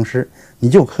点唐诗，你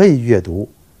就可以阅读，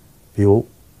比如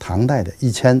唐代的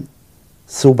1400、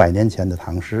500年前的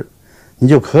唐诗，你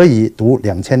就可以读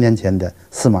2000年前的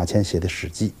司马迁写的《史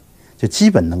记》，就基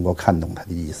本能够看懂它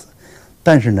的意思。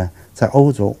 但是呢，在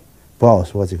欧洲，不要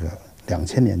说这个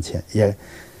2000年前，也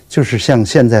就是像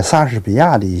现在莎士比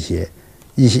亚的一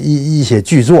些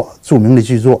剧作，著名的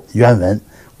剧作原文，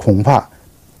恐怕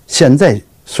现在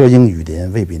说英语的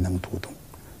人未必能读懂。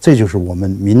这就是我们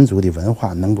民族的文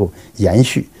化能够延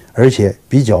续，而且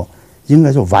比较应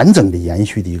该说完整的延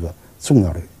续的一个重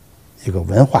要的一个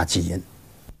文化基因。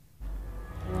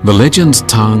 The legend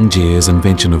Tang Jie's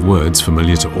invention of words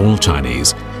familiar to all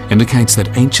Chinese indicates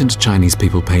that ancient Chinese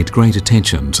people paid great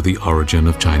attention to the origin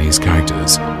of Chinese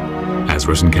characters. As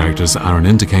written characters are an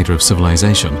indicator of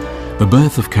civilization, the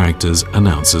birth of characters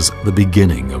announces the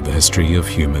beginning of the history of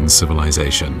human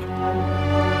civilization.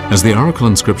 As the oracle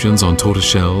inscriptions on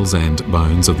tortoiseshells and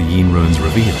bones of the Yin ruins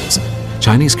reveals,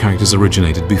 Chinese characters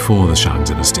originated before the Shang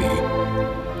dynasty.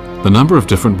 The number of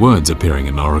different words appearing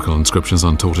in oracle inscriptions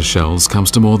on tortoise shells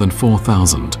comes to more than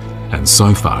 4,000, and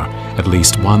so far, at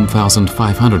least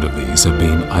 1,500 of these have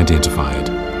been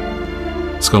identified.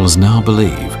 Scholars now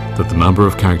believe that the number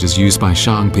of characters used by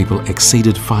Shang people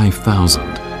exceeded 5,000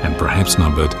 and perhaps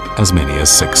numbered as many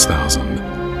as 6,000.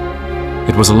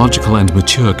 It was a logical and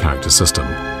mature character system,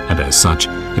 and as such,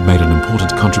 it made an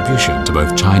important contribution to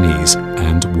both Chinese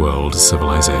and world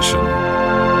civilization.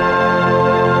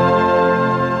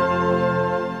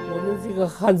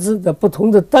 汉字的不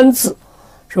同的单字，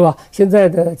是吧？现在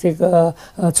的这个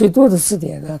最多的字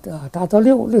典呢，达到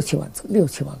6、7万字，6、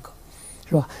7万个，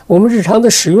是吧？我们日常的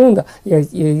使用的也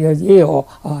有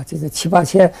这个7、8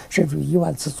千甚至1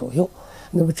万字左右。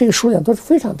那么这个数量都是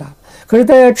非常大的。可是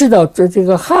大家知道，这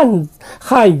个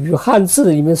汉语汉字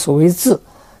里面所谓字，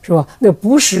是吧？那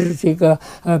不是这个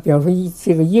比方说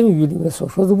这个英语里面所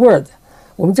说的 word，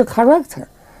 我们叫 character，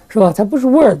 是吧？它不是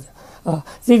word。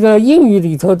这个英语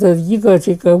里头的一个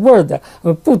这个 word，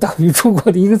 不等于中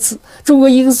国的一个字。中国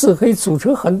一个字可以组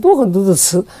成很多很多的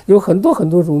词，有很多很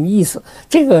多种意思，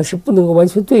这个是不能够完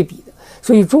全对比的。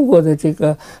所以中国的这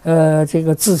个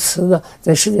字词呢，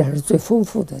在世界上是最丰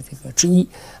富的这个之一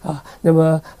啊。那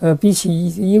么比起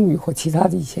英语或其他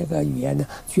的一些个语言呢，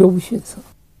绝无逊色。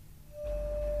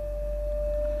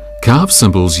Carved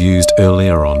symbols used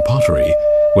earlier on pottery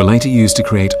were later used to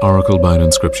create oracle bone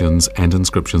inscriptions and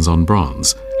inscriptions on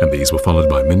bronze, and these were followed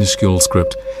by minuscule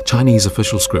script, Chinese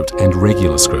official script, and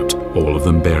regular script, all of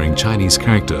them bearing Chinese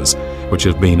characters, which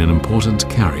have been an important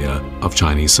carrier of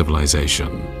Chinese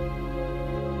civilization.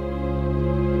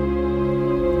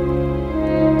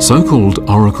 So-called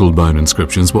oracle bone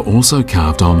inscriptions were also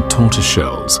carved on tortoise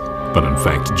shells, but in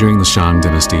fact, during the Shang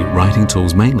Dynasty, writing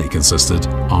tools mainly consisted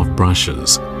of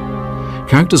brushes.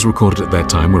 Characters recorded at that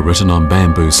time were written on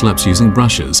bamboo slips using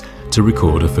brushes to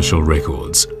record official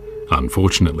records.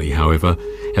 Unfortunately, however,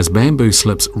 as bamboo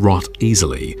slips rot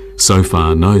easily, so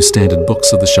far no standard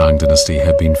books of the Shang Dynasty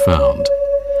have been found.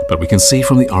 But we can see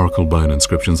from the oracle bone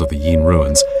inscriptions of the Yin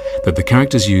ruins that the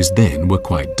characters used then were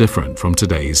quite different from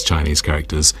today's Chinese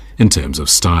characters in terms of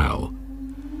style.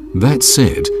 That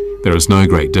said, there is no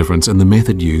great difference in the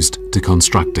method used to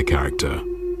construct a character.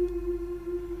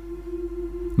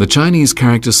 The Chinese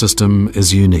character system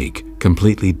is unique,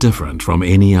 completely different from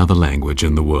any other language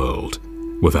in the world.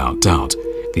 Without doubt,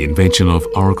 the invention of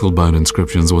oracle bone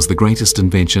inscriptions was the greatest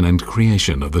invention and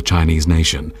creation of the Chinese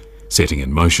nation, setting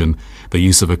in motion the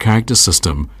use of a character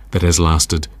system that has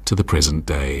lasted to the present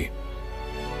day.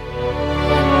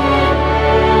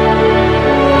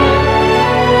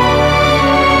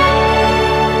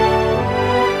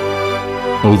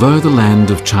 Although the land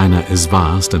of China is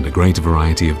vast and a great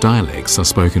variety of dialects are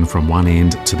spoken from one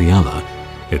end to the other,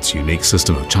 its unique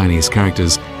system of Chinese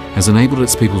characters has enabled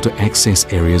its people to access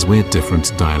areas where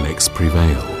different dialects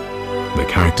prevail. The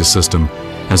character system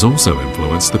has also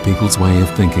influenced the people's way of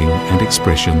thinking and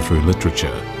expression through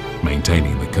literature,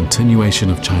 maintaining the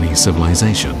continuation of Chinese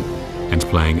civilization and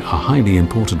playing a highly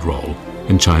important role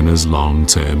in China's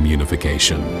long-term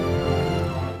unification.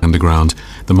 Underground,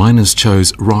 the miners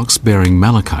chose rocks bearing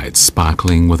malachites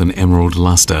sparkling with an emerald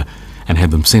luster and had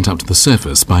them sent up to the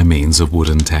surface by means of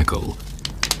wooden tackle.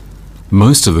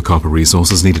 Most of the copper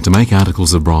resources needed to make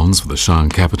articles of bronze for the Shang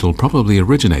capital probably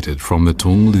originated from the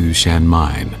Tonglushan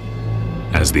mine.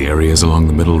 As the areas along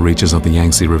the middle reaches of the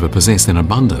Yangtze River possessed an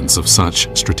abundance of such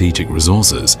strategic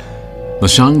resources, the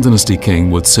Shang dynasty king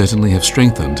would certainly have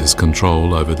strengthened his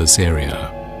control over this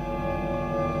area.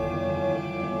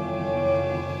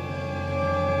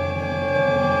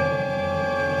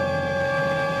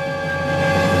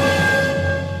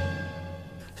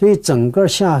 所以整个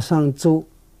夏商周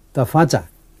的发展，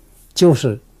就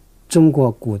是中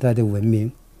国古代的文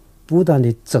明不断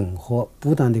的整合、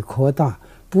不断的扩大、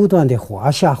不断的华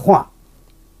夏化，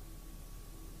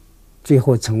最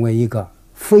后成为一个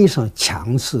非常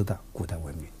强势的古代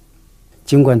文明。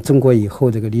尽管中国以后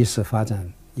这个历史发展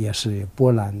也是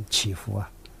波澜起伏啊，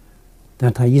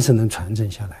但它一直能传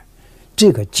承下来，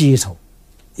这个基础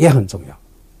也很重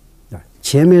要。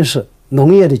前面是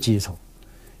农业的基础，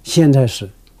现在是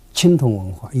青铜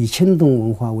文化，以青铜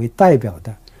文化为代表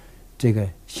的这个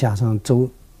夏商周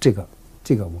这个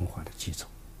文化的基础。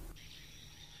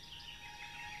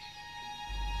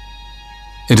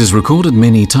 It is recorded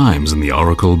many times in the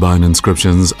oracle bone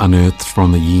inscriptions unearthed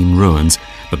from the Yin ruins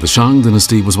that the Shang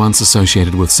dynasty was once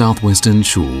associated with southwestern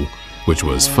Shu, which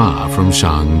was far from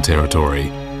Shang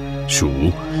territory.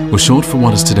 Shu was short for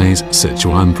what is today's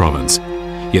Sichuan province,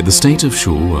 yet the state of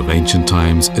Shu of ancient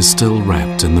times is still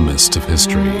wrapped in the mist of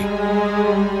history.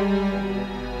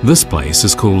 This place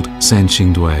is called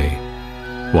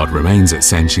Sanxingdui. What remains at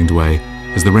Sanxingdui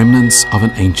is the remnants of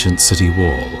an ancient city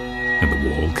wall, and the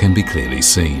wall can be clearly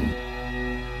seen.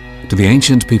 To the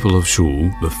ancient people of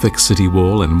Shu, the thick city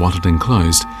wall and what it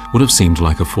enclosed would have seemed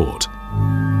like a fort.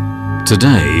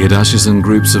 Today, it ushers in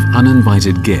groups of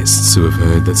uninvited guests who have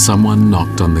heard that someone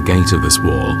knocked on the gate of this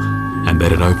wall and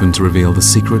that it opened to reveal the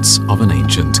secrets of an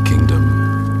ancient kingdom.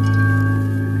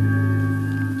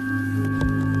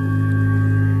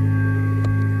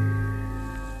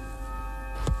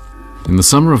 In the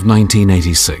summer of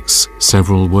 1986,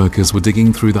 several workers were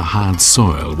digging through the hard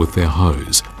soil with their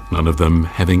hose, none of them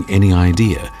having any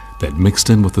idea that mixed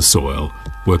in with the soil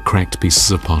were cracked pieces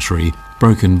of pottery,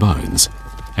 broken bones,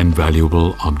 and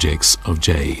valuable objects of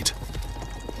jade.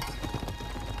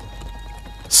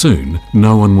 Soon,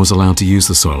 no one was allowed to use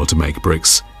the soil to make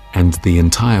bricks, and the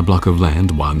entire block of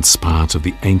land, once part of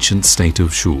the ancient state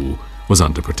of Shu, was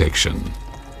under protection.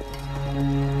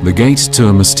 The gate to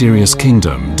a mysterious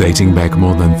kingdom dating back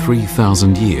more than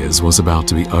 3,000 years was about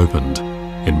to be opened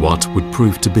in what would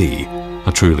prove to be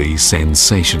a truly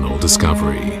sensational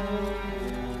discovery.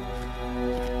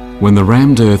 When the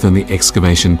rammed earth in the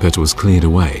excavation pit was cleared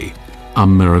away, a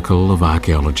miracle of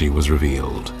archaeology was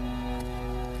revealed.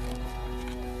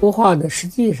 文化呢，实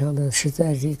际上呢是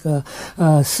在这个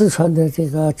四川的这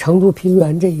个成都平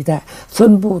原这一带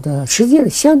分布的，实际上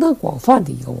相当广泛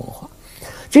的一个文化。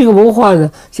这个文化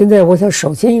呢，现在我想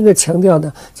首先一个强调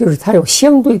呢，就是它有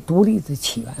相对独立的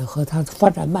起源和它的发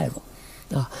展脉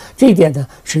络，啊，这一点呢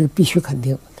是必须肯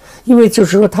定的。因为就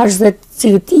是说，它是在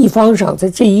这个地方上，在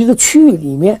这一个区域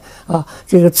里面啊，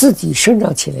这个自己生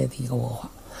长起来的一个文化。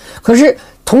可是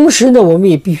同时呢，我们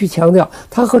也必须强调，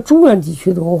它和中原地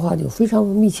区的文化有非常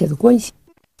密切的关系。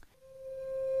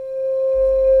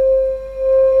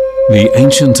 The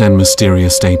ancient and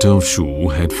mysterious state of Shu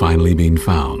had finally been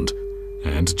found,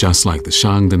 and just like the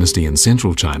Shang Dynasty in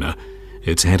central China,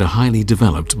 it had a highly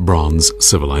developed bronze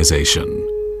civilization.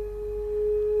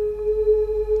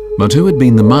 But who had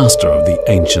been the master of the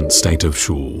ancient state of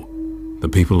Shu? The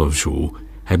people of Shu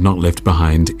had not left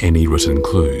behind any written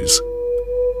clues.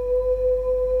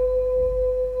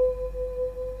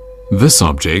 This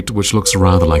object, which looks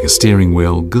rather like a steering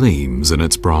wheel, gleams in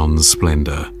its bronze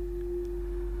splendor.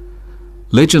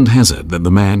 Legend has it that the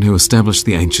man who established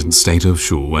the ancient state of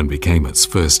Shu and became its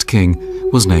first king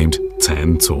was named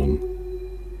Tangcong.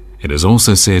 It is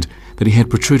also said that he had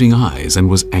protruding eyes and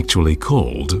was actually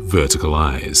called vertical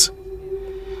eyes.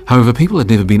 However, people had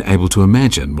never been able to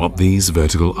imagine what these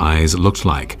vertical eyes looked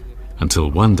like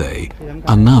until one day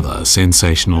another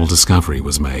sensational discovery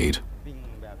was made.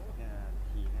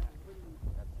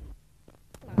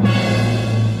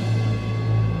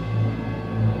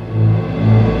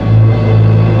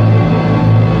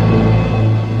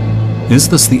 Is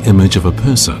this the image of a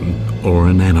person or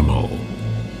an animal?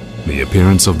 The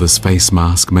appearance of this face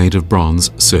mask made of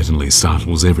bronze certainly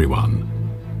startles everyone.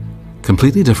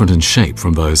 Completely different in shape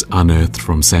from those unearthed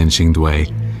from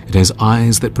Sanxingdui, it has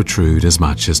eyes that protrude as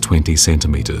much as 20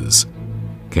 centimeters.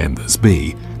 Can this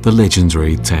be the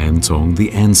legendary Tangcong,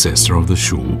 the ancestor of the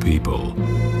Shu people?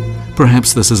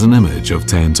 Perhaps this is an image of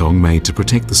Tangcong made to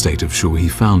protect the state of Shu he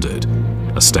founded,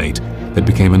 a state that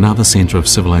became another center of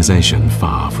civilization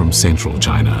far from central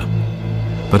China.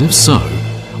 But if so,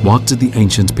 what did the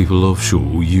ancient people of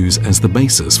Shu use as the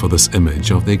basis for this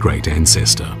image of their great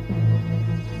ancestor?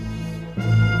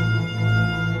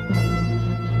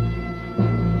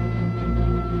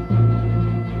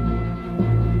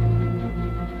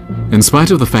 In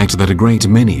spite of the fact that a great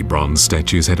many bronze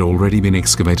statues had already been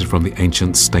excavated from the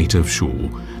ancient state of Shu,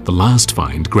 the last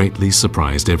find greatly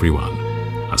surprised everyone.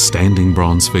 A standing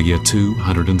bronze figure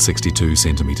 262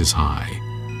 centimeters high.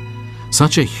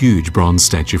 Such a huge bronze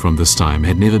statue from this time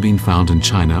had never been found in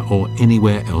China or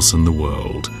anywhere else in the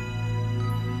world.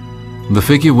 The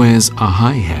figure wears a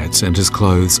high hat and his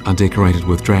clothes are decorated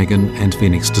with dragon and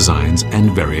phoenix designs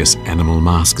and various animal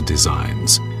mask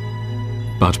designs.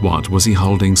 But what was he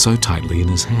holding so tightly in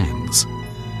his hands?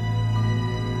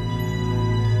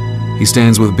 He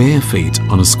stands with bare feet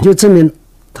on a square. 就证明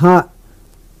他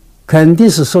肯定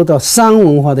是受到商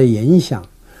文化的影响，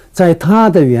在他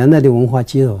的原来的文化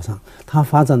基础上，他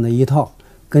发展了一套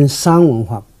跟商文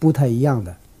化不太一样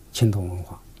的青铜文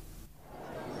化。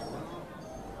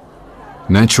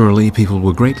 Naturally, people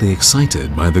were greatly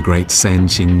excited by the great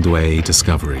Sanxingdui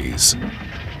discoveries.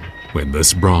 When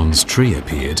this bronze tree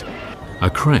appeared, a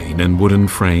crane and wooden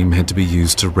frame had to be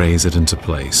used to raise it into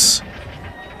place.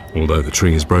 Although the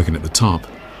tree is broken at the top,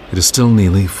 it is still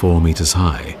nearly 4 meters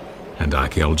high, and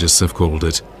archaeologists have called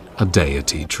it a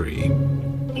deity tree.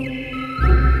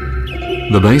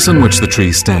 The base on which the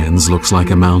tree stands looks like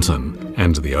a mountain,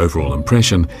 and the overall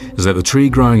impression is that the tree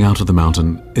growing out of the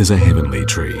mountain is a heavenly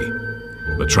tree.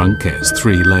 The trunk has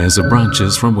 3 layers of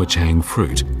branches from which hang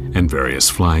fruit, and various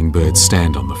flying birds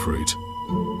stand on the fruit.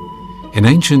 In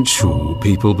ancient Shu,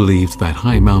 people believed that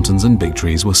high mountains and big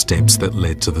trees were steps that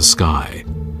led to the sky.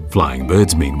 Flying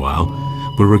birds, meanwhile,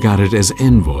 were regarded as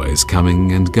envoys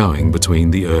coming and going between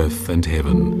the earth and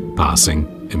heaven, passing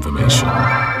information.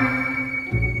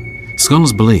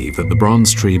 Scholars believe that the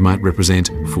bronze tree might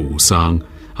represent Fu Sang,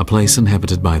 a place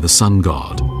inhabited by the sun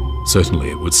god.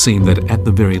 Certainly it would seem that at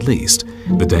the very least,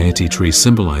 the deity tree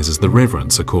symbolizes the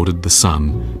reverence accorded the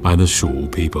sun by the Shu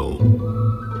people.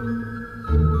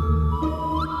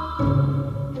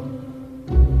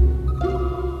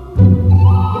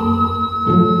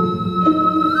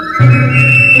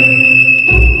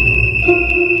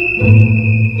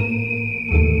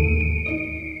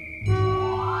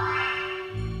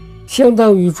相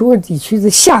当于中原地区的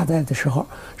夏代的时候，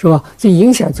是吧？这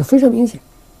影响就非常明显，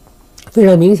非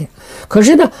常明显。可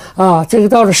是呢，这个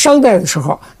到了商代的时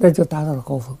候，那就达到了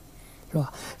高峰，是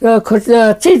吧？可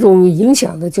是这种影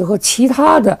响呢，就和其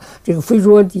他的这个非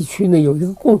中原地区呢有一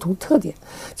个共同特点，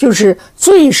就是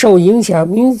最受影响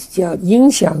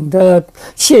的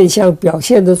现象表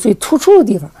现的最突出的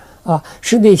地方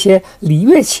是那些礼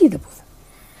乐器的部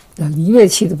分，礼乐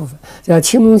器的部分，像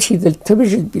青铜器的，特别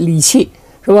是礼器。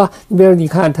是吧？你比如你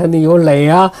看，它那有垒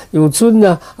啊，有尊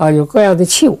有各样的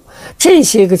器物。这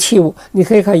些个器物，你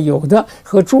可以看，有的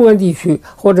和中原地区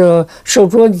或者受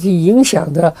中原地区影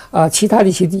响的其他的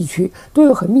一些地区都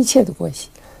有很密切的关系，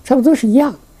差不多是一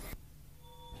样的。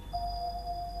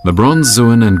The bronze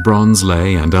Zuan and bronze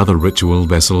lei and other ritual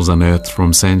vessels unearthed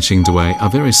from Sanxingdui are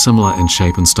very similar in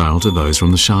shape and style to those from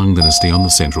the Shang Dynasty on the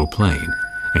Central Plain,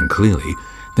 and clearly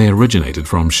they originated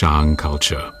from Shang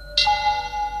culture.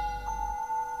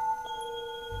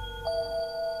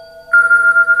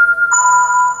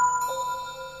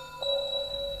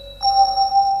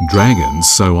 Dragons,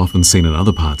 so often seen in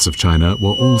other parts of China,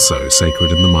 were also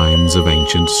sacred in the minds of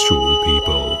ancient Shu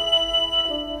people.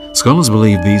 Scholars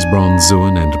believe these bronze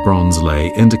Zuan and bronze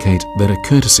lei indicate that a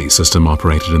courtesy system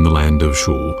operated in the land of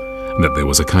Shu, and that there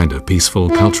was a kind of peaceful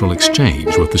cultural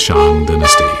exchange with the Shang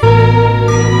dynasty.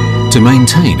 To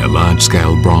maintain a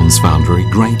large-scale bronze foundry,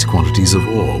 great quantities of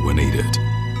ore were needed.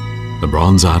 The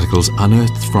bronze articles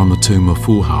unearthed from the tomb of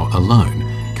Fu Hao alone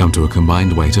come to a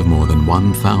combined weight of more than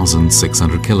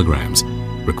 1,600 kilograms,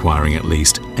 requiring at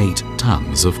least 8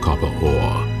 tons of copper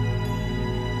ore.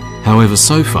 However,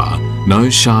 so far, no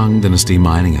Shang Dynasty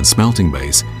mining and smelting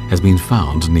base has been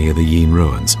found near the Yin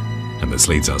ruins, and this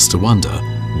leads us to wonder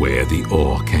where the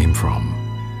ore came from.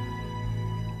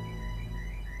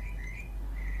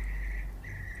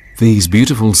 These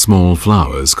beautiful small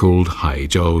flowers called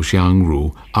Haizhou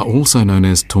Xiangru are also known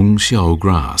as Tongxiao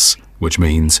grass, which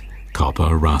means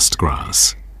copper rust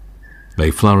grass.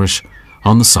 They flourish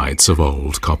on the sites of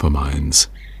old copper mines.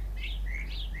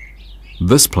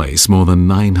 This place, more than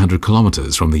 900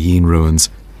 kilometers from the Yin ruins,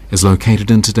 is located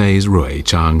in today's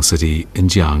Ruichang city in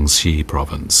Jiangxi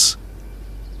province.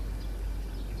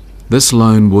 This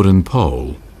lone wooden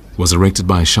pole was erected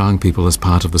by Shang people as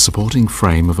part of the supporting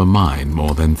frame of a mine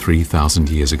more than 3,000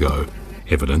 years ago,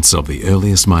 evidence of the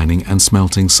earliest mining and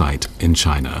smelting site in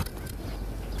China.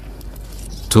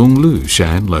 Tonglu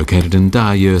Shan, located in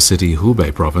Dayue City,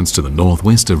 Hubei province to the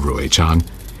northwest of Ruichang,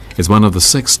 is one of the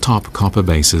 6 top copper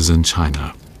bases in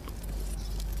China.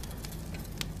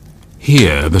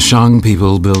 Here, the Shang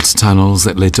people built tunnels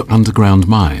that led to underground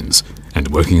mines, and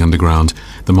working underground,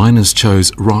 the miners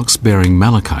chose rocks bearing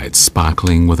malachites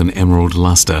sparkling with an emerald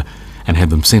luster and had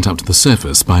them sent up to the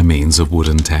surface by means of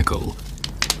wooden tackle.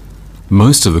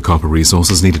 Most of the copper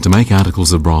resources needed to make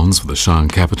articles of bronze for the Shang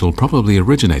capital probably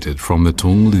originated from the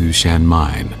Tonglu Shan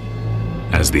mine.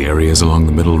 As the areas along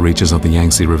the middle reaches of the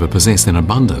Yangtze River possessed an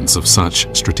abundance of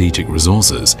such strategic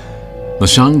resources, the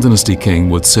Shang dynasty king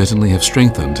would certainly have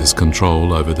strengthened his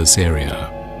control over this area.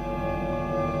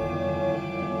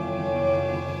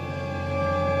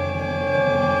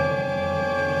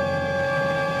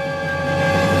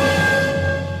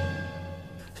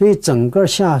 所以整个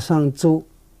夏商周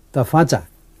的发展，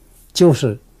就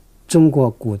是中国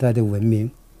古代的文明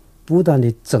不断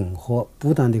的整合、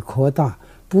不断的扩大、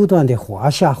不断的华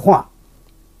夏化，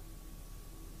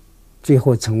最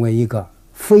后成为一个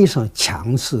非常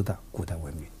强势的古代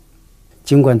文明。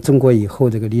尽管中国以后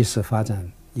这个历史发展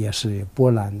也是波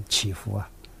澜起伏啊，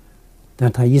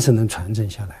但它一直能传承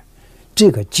下来，这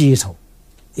个基础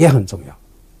也很重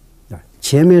要。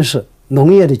前面是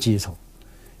农业的基础，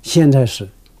现在是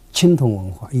青铜文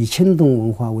化，以青铜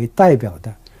文化为代表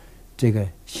的这个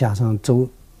夏商周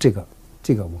这个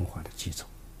文化的基础。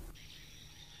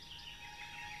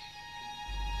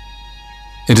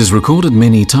It is recorded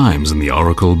many times in the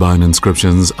oracle bone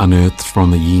inscriptions unearthed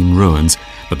from the Yin ruins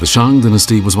that the Shang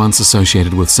dynasty was once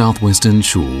associated with southwestern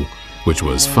Shu, which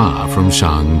was far from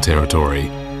Shang territory.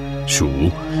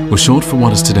 Shu was short for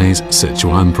what is today's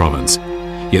Sichuan province,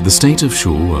 yet the state of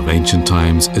Shu of ancient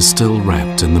times is still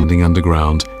wrapped in the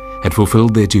underground, had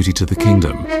fulfilled their duty to the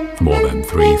kingdom for more than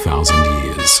 3,000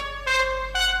 years.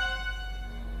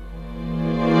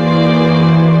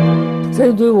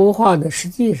 这堆文化呢，实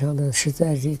际上呢是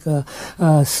在这个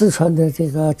四川的这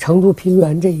个成都平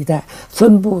原这一带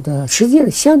分布的，实际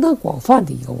上相当广泛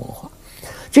的一个文化。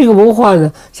这个文化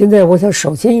呢，现在我想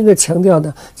首先应该强调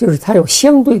呢，就是它有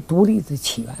相对独立的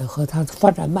起源和它的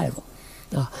发展脉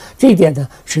络，啊，这一点呢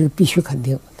是必须肯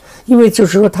定的。因为就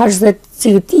是说，它是在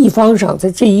这个地方上，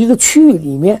在这一个区域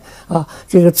里面啊，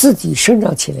这个自己生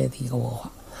长起来的一个文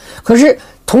化。可是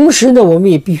同时呢，我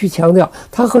们也必须强调，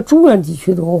它和中原地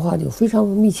区的文化有非常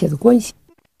密切的关系。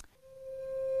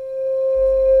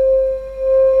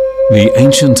The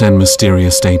ancient and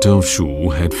mysterious state of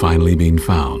Shu had finally been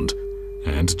found,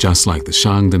 and just like the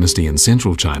Shang dynasty in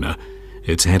central China,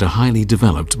 it had a highly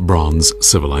developed bronze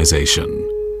civilization.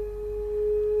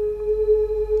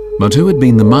 But who had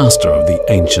been the master of the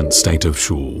ancient state of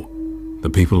Shu? The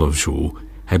people of Shu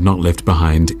had not left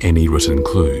behind any written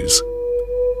clues.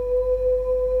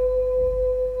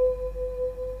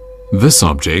 This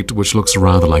object, which looks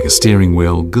rather like a steering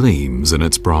wheel, gleams in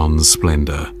its bronze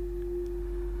splendor.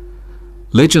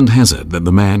 Legend has it that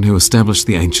the man who established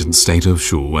the ancient state of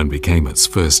Shu and became its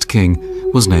first king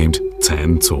was named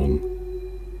Tangcong.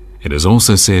 It is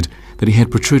also said that he had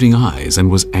protruding eyes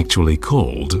and was actually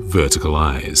called vertical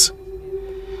eyes.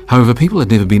 However, people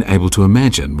had never been able to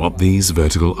imagine what these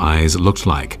vertical eyes looked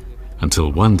like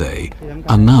until one day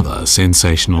another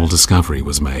sensational discovery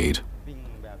was made.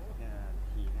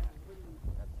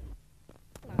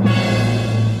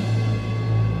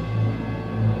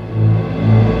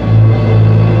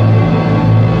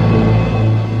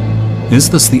 Is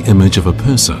this the image of a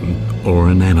person or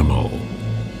an animal?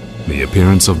 The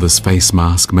appearance of this face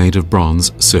mask made of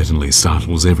bronze certainly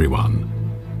startles everyone.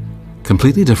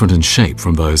 Completely different in shape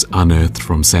from those unearthed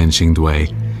from Sanxingdui,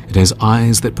 it has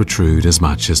eyes that protrude as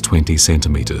much as 20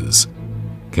 centimeters.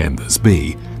 Can this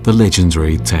be the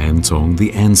legendary Tangcong,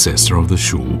 the ancestor of the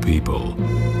Shu people?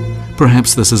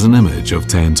 Perhaps this is an image of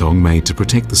Tangcong made to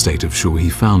protect the state of Shu he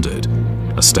founded,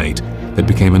 a state that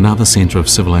became another center of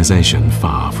civilization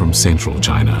far from central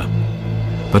China.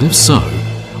 But if so,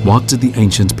 what did the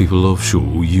ancient people of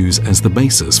Shu use as the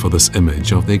basis for this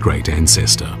image of their great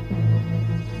ancestor?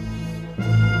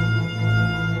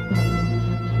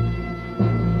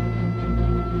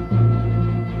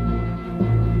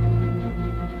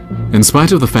 In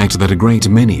spite of the fact that a great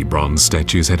many bronze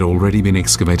statues had already been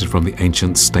excavated from the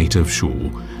ancient state of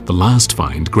Shu, the last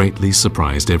find greatly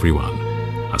surprised everyone.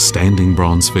 A standing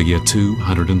bronze figure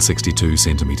 262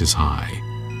 centimeters high.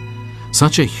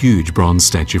 Such a huge bronze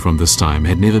statue from this time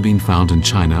had never been found in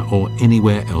China or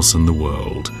anywhere else in the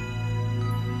world.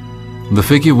 The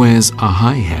figure wears a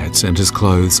high hat and his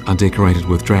clothes are decorated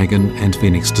with dragon and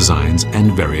phoenix designs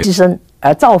and various 牺牲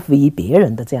而造福于别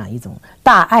人的这样一种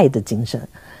大爱的精神。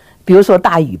比如说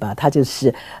大禹吧，他就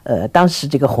是当时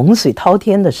这个洪水滔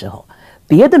天的时候，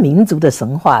别的民族的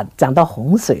神话讲到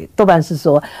洪水，多半是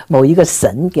说某一个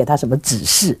神给他什么指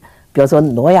示，比如说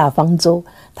挪亚方舟，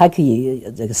他可以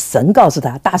这个神告诉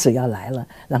他大水要来了，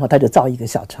然后他就造一个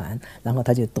小船，然后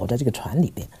他就躲在这个船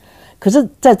里边。可是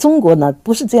在中国呢，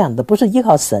不是这样的，不是依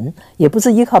靠神，也不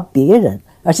是依靠别人，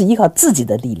而是依靠自己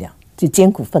的力量去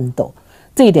艰苦奋斗，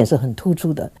这一点是很突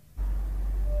出的。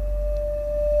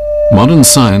Modern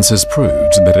science has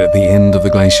proved that at the end of the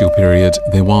glacial period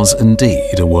there was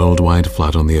indeed a worldwide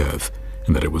flood on the Earth,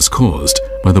 and that it was caused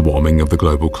by the warming of the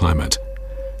global climate.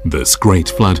 This great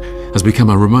flood has become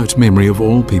a remote memory of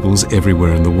all peoples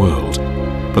everywhere in the world.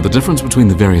 But the difference between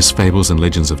the various fables and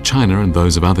legends of China and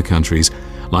those of other countries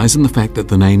lies in the fact that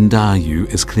the name Dayu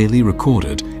is clearly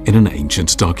recorded in an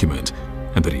ancient document,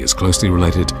 and that he is closely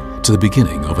related to the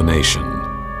beginning of a nation.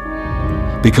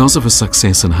 Because of his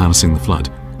success in harnessing the flood,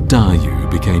 Dayu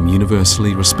became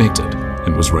universally respected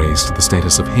and was raised to the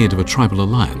status of head of a tribal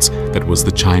alliance that was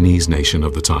the Chinese nation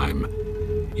of the time.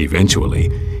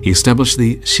 Eventually, he established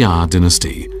the Xia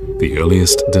Dynasty, the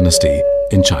earliest dynasty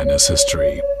in China's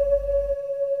history.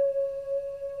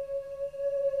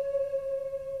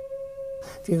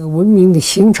 这个文明的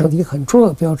形成的一个很重要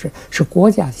的标志是国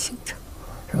家的形成，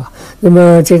是吧？那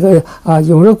么这个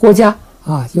有了国家。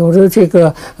有着这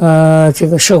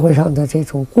个社会上的这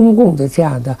种公共的这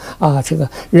样的这个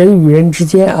人与人之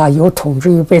间有统治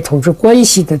与被统治关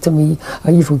系的这么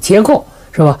一种结构，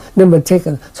是吧？那么这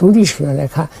个从历史学来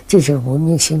看，这是文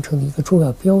明形成的一个重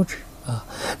要标志啊。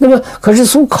那么可是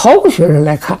从考古学上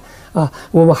来看啊，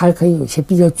我们还可以有一些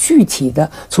比较具体的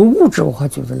从物质文化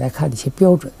角度来看的一些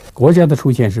标准。国家的出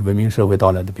现是文明社会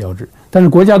到来的标志，但是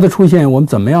国家的出现，我们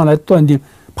怎么样来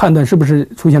判断是不是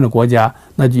出现了国家？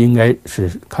那就应该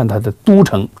是看它的都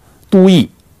城、都邑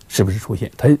是不是出现。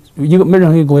它任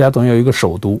何一个国家总要有一个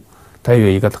首都，它有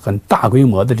一个很大规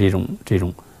模的这种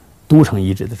都城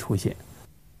遗址的出现。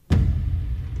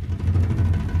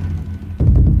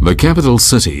The capital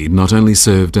city not only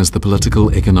served as the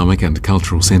political, economic and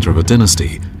cultural center of a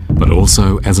dynasty, but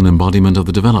also as an embodiment of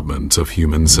the development of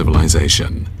human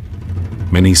civilization.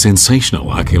 Many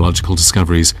sensational archaeological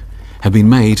discoveries have been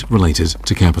made related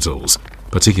to capitals,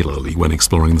 particularly when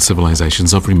exploring the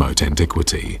civilizations of remote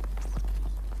antiquity.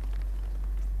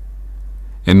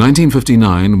 In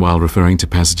 1959, while referring to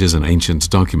passages in ancient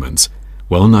documents,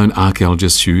 well-known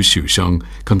archaeologist Shang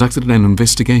conducted an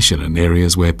investigation in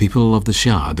areas where people of the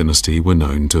Shang dynasty were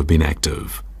known to have been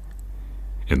active.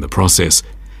 In the process,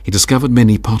 he discovered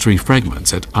many pottery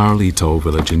fragments at Arlito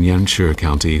village in Yanshi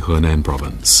County, Henan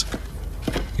province.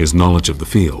 His knowledge of the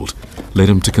field led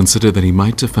him to consider that he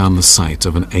might have found the site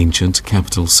of an ancient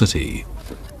capital city.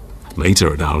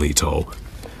 Later at Arlito,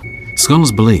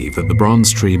 scholars believe that the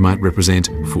bronze tree might represent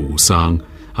Fu Sang,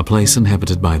 a place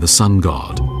inhabited by the sun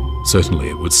god. Certainly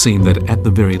it would seem that at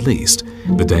the very least,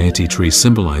 the deity tree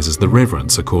symbolizes the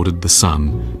reverence accorded the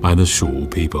sun by the Shu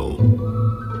people. "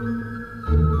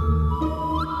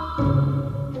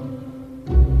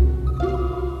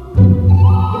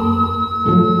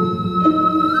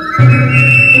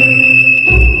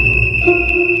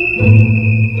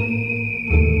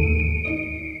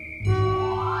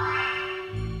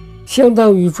相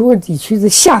当于中原地区的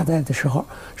夏代的时候，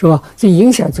是吧？这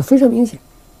影响就非常明显。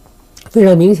非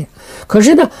常明显。可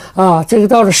是呢，这个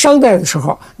到了商代的时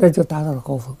候，那就达到了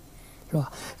高峰，是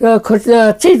吧？可是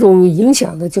呢，这种影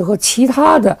响呢，就和其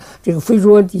他的这个非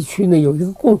中原地区呢有一个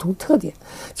共同特点，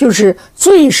就是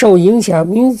最受影响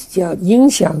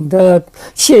的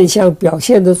现象表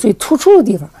现的最突出的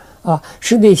地方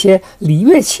是那些礼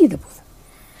乐器的部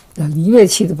分，礼乐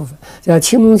器的部分，像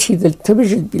青铜器的，特别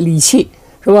是礼器。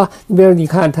是吧？你比如你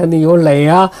看，它那有垒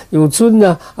有尊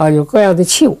有各样的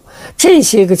器物。这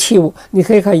些个器物，你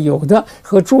可以看，有的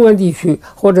和中原地区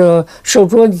或者受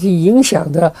中原地区影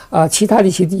响的其他的一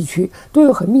些地区都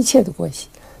有很密切的关系，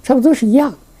差不多是一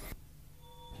样的。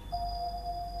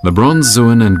The bronze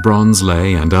Zuan and bronze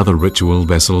lei and other ritual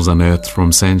vessels unearthed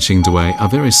from Sanxingdui are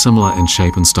very similar in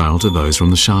shape and style to those from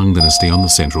the Shang dynasty on the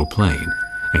Central Plain,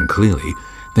 and clearly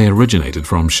they originated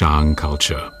from Shang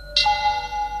culture.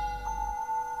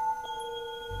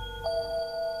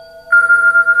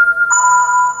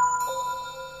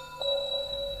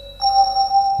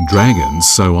 Dragons,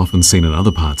 so often seen in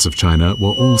other parts of China,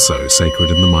 were also sacred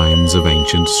in the minds of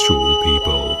ancient Shu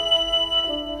people.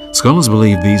 Scholars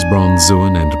believe these bronze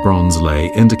Zuan and bronze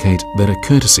lei indicate that a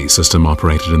courtesy system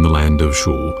operated in the land of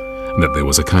Shu, and that there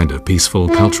was a kind of peaceful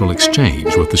cultural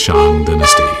exchange with the Shang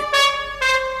dynasty.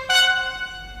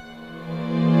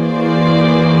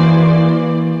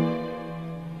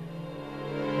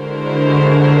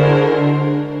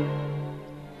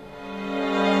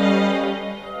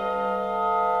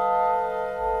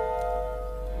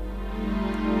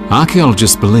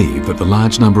 Archaeologists believe that the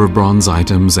large number of bronze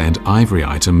items and ivory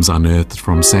items unearthed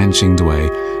from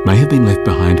Sanxingdui may have been left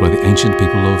behind by the ancient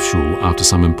people of Shu after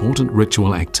some important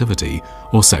ritual activity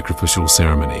or sacrificial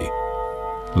ceremony.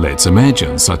 Let's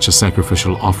imagine such a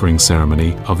sacrificial offering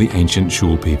ceremony of the ancient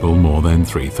Shu people more than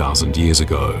 3,000 years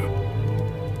ago.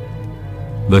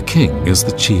 The king is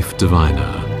the chief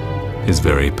diviner. His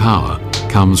very power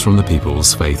comes from the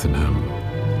people's faith in him.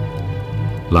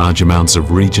 Large amounts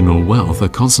of regional wealth are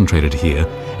concentrated here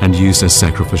and used as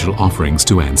sacrificial offerings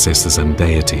to ancestors and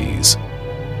deities.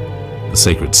 The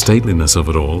sacred stateliness of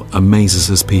it all amazes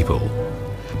his people.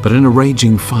 But in a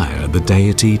raging fire, the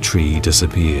deity tree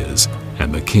disappears,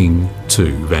 and the king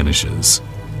too vanishes.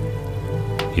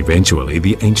 Eventually,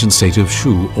 the ancient state of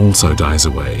Shu also dies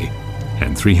away,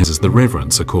 and three has the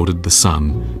reverence accorded the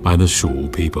sun by the Shu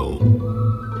people. "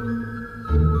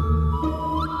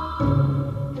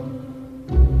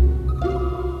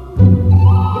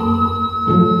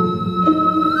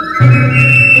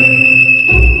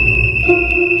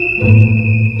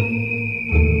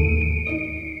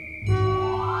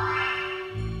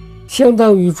相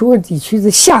当于中原地区的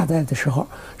夏代的时候，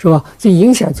是吧？这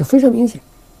影响就非常明显，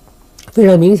非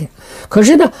常明显。可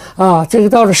是呢，这个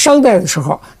到了商代的时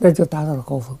候，那就达到了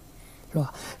高峰，是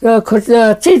吧？可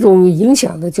是这种影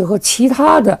响呢，就和其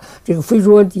他的这个非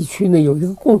洲湾地区呢有一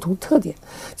个共同特点，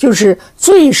就是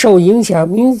最受影响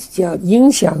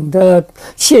的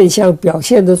现象表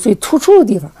现的最突出的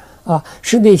地方啊，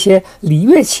是那些礼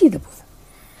乐器的部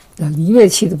分啊，礼乐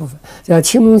器的部分，像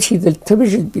青铜器的，特别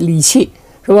是礼器。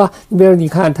是吧？你比如你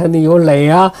看，它那有垒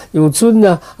啊，有尊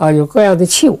呢，有各样的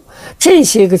器物。这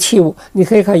些个器物，你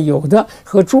可以看，有的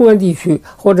和中原地区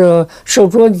或者受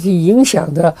中原地区影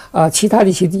响的其他的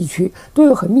一些地区都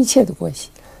有很密切的关系，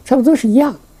差不多是一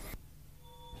样的。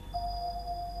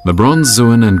The bronze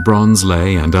Zuan and bronze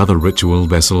lei and other ritual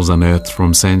vessels unearthed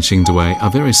from Sanxingdui are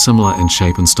very similar in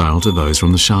shape and style to those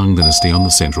from the Shang dynasty on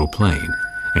the Central Plain,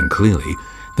 and clearly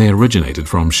they originated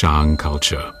from Shang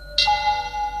culture.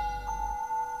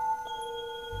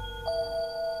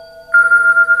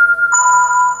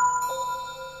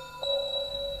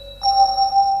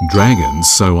 Dragons,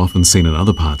 so often seen in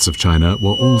other parts of China,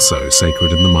 were also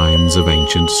sacred in the minds of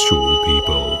ancient Shu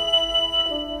people.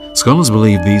 Scholars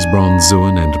believe these bronze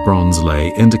Zuan and bronze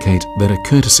lei indicate that a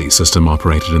courtesy system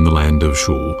operated in the land of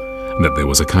Shu, and that there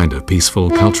was a kind of peaceful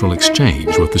cultural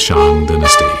exchange with the Shang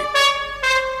dynasty.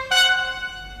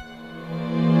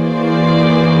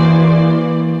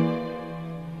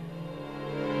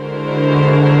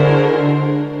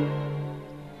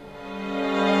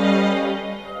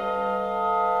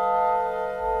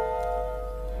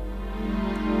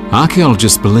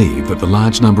 Archaeologists believe that the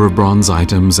large number of bronze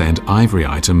items and ivory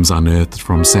items unearthed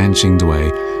from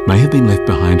Sanxingdui may have been left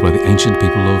behind by the ancient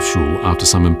people of Shu after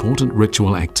some important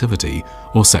ritual activity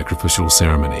or sacrificial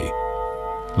ceremony.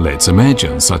 Let's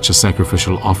imagine such a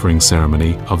sacrificial offering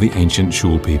ceremony of the ancient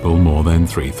Shu people more than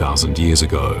 3,000 years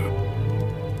ago.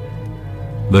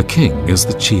 The king is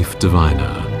the chief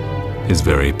diviner. His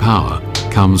very power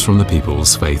comes from the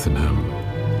people's faith in him.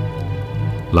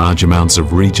 Large amounts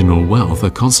of regional wealth are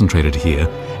concentrated here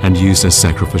and used as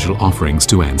sacrificial offerings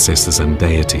to ancestors and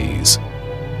deities.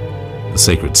 The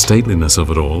sacred stateliness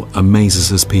of it all amazes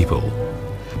his people.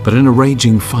 But in a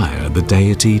raging fire, the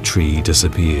deity tree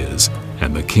disappears,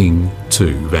 and the king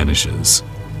too vanishes.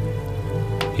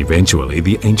 Eventually,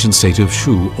 the ancient state of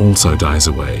Shu also dies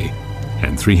away,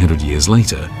 and 300 years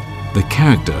later, the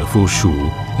character for Shu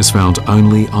is found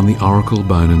only on the oracle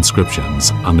bone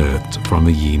inscriptions unearthed from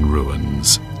the Yin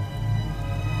ruins.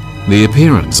 The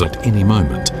appearance at any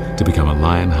moment to become a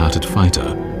lion-hearted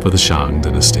fighter for the Shang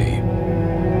dynasty.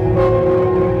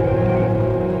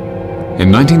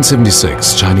 In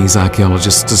 1976, Chinese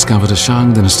archaeologists discovered a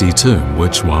Shang dynasty tomb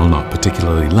which, while not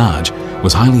particularly large,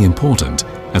 was highly important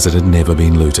as it had never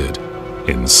been looted.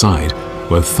 Inside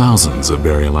were thousands of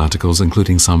burial articles,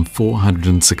 including some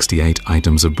 468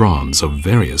 items of bronze of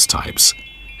various types,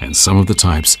 and some of the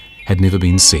types had never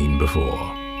been seen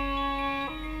before.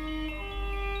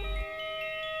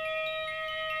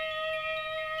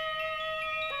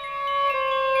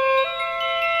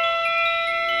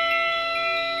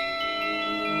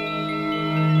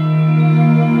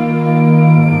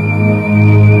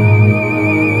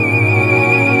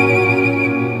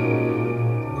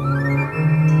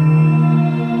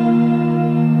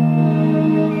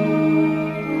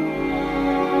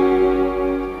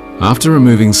 After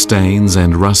removing stains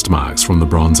and rust marks from the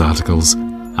bronze articles,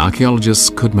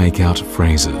 archaeologists could make out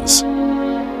phrases.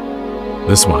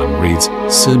 This one reads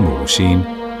Simu Xin,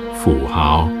 Fu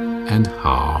Hao, and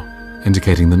Hao,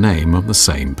 indicating the name of the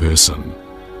same person.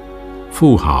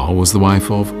 Fu Hao was the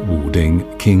wife of Wu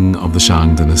Ding, king of the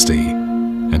Shang dynasty,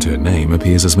 and her name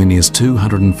appears as many as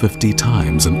 250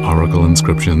 times in oracle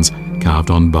inscriptions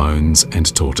carved on bones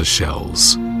and tortoise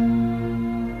shells.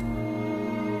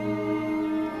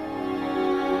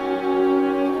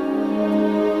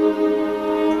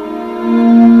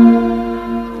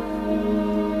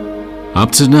 Up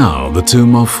to now, the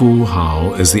tomb of Fu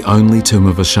Hao is the only tomb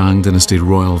of a Shang dynasty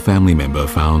royal family member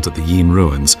found at the Yin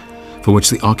ruins, for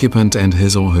which the occupant and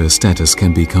his or her status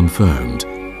can be confirmed,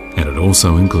 and it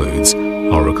also includes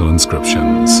oracle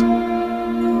inscriptions.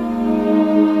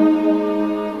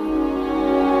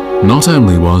 Not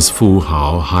only was Fu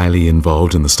Hao highly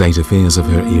involved in the state affairs of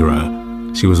her era,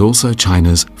 she was also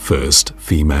China's first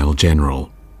female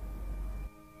general.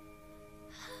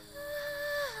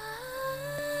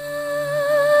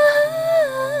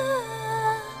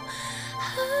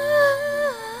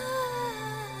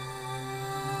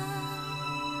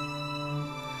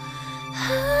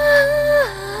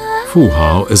 Fu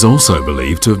Hao is also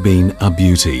believed to have been a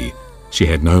beauty. She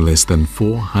had no less than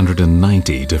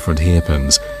 490 different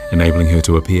hairpins, enabling her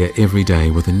to appear every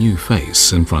day with a new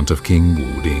face in front of King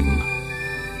Wu Ding.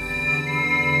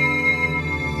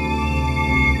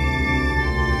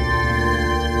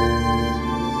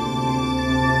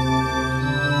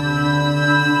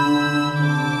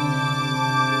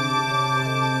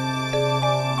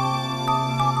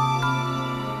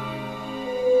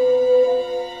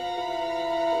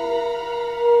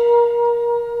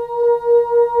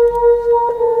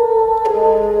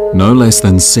 No less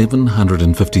than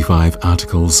 755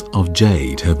 articles of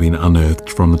jade have been unearthed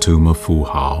from the tomb of Fu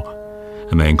Hao,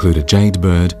 and they include a jade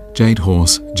bird, jade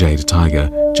horse, jade tiger,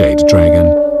 jade dragon,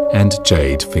 and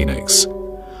jade phoenix.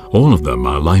 All of them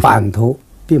are life. 版图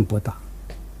并不大，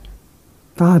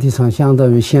大体上相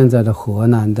当于现在的河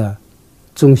南的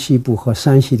中西部和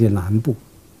山西的南部。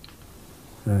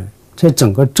在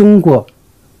整个中国，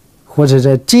或者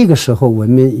在这个时候文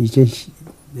明已经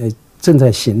正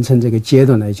在形成这个阶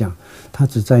段来讲，它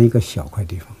只占一个小块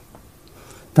地方。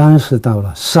但是到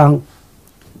了商，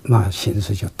那形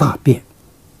势就大变。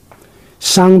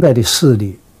商代的势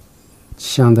力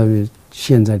相当于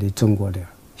现在的中国的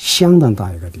相当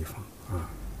大一个地方。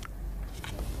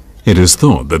 It is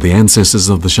thought that the ancestors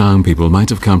of the Shang people might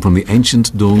have come from the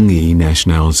ancient Dongyi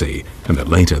nationality, and that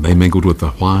later they mingled with the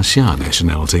Huaxia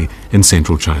nationality in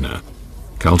central China.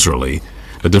 Culturally,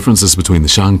 the differences between the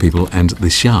Shang people and the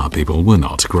Xia people were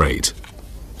not great.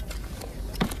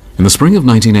 In the spring of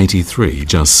 1983,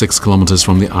 just 6 kilometers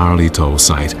from the Arlito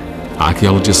site,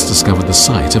 archaeologists discovered the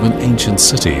site of an ancient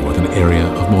city with an area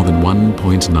of more than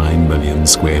 1.9 million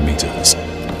square meters.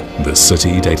 This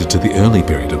city, dated to the early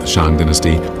period of the Shang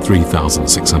Dynasty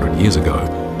 3,600 years ago,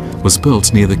 was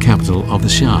built near the capital of the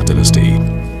Xia Dynasty.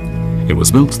 It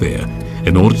was built there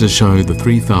in order to show the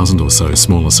 3,000 or so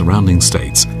smaller surrounding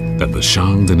states that the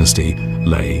Shang Dynasty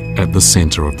lay at the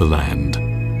center of the land.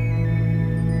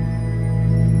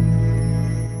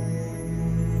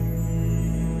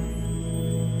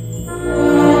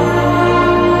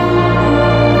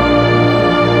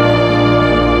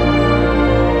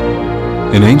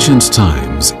 In ancient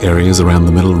times, areas around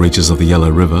the middle reaches of the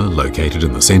Yellow River, located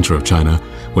in the center of China,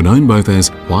 were known both as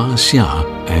Huaxia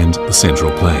and the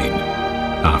Central Plain.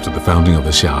 After the founding of the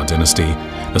Xia Dynasty,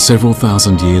 the several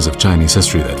thousand years of Chinese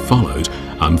history that followed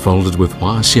unfolded with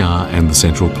Huaxia and the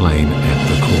Central Plain at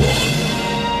the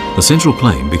core. The Central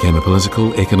Plain became a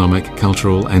political, economic,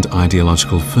 cultural and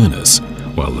ideological furnace,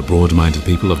 while the broad-minded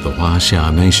people of the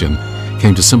Huaxia nation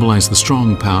came to symbolize the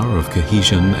strong power of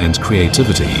cohesion and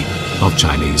creativity of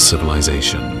Chinese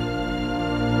civilization.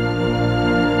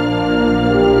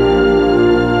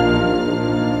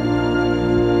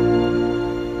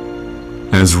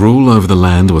 As rule over the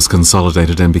land was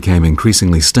consolidated and became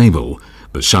increasingly stable,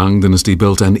 the Shang dynasty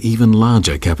built an even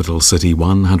larger capital city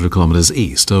 100 kilometers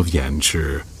east of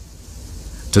Yanchi.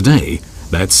 Today,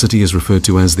 that city is referred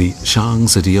to as the Shang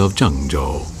city of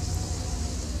Zhengzhou.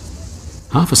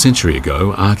 Half a century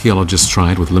ago, archaeologists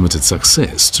tried with limited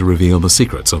success to reveal the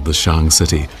secrets of the Shang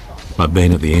city. But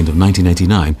then at the end of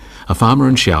 1989, a farmer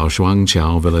in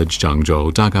Xiaoshuangqiao village,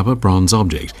 Zhengzhou, dug up a bronze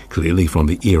object, clearly from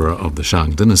the era of the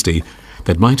Shang dynasty,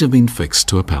 that might have been fixed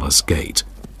to a palace gate.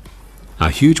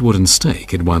 A huge wooden stake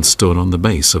had once stood on the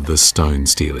base of this stone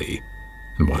stele,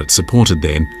 and what it supported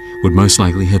then would most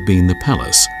likely have been the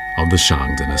palace of the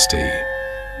Shang dynasty.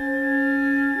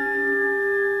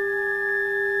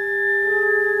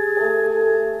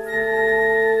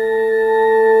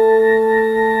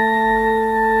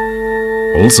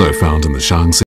 Also found in the Shang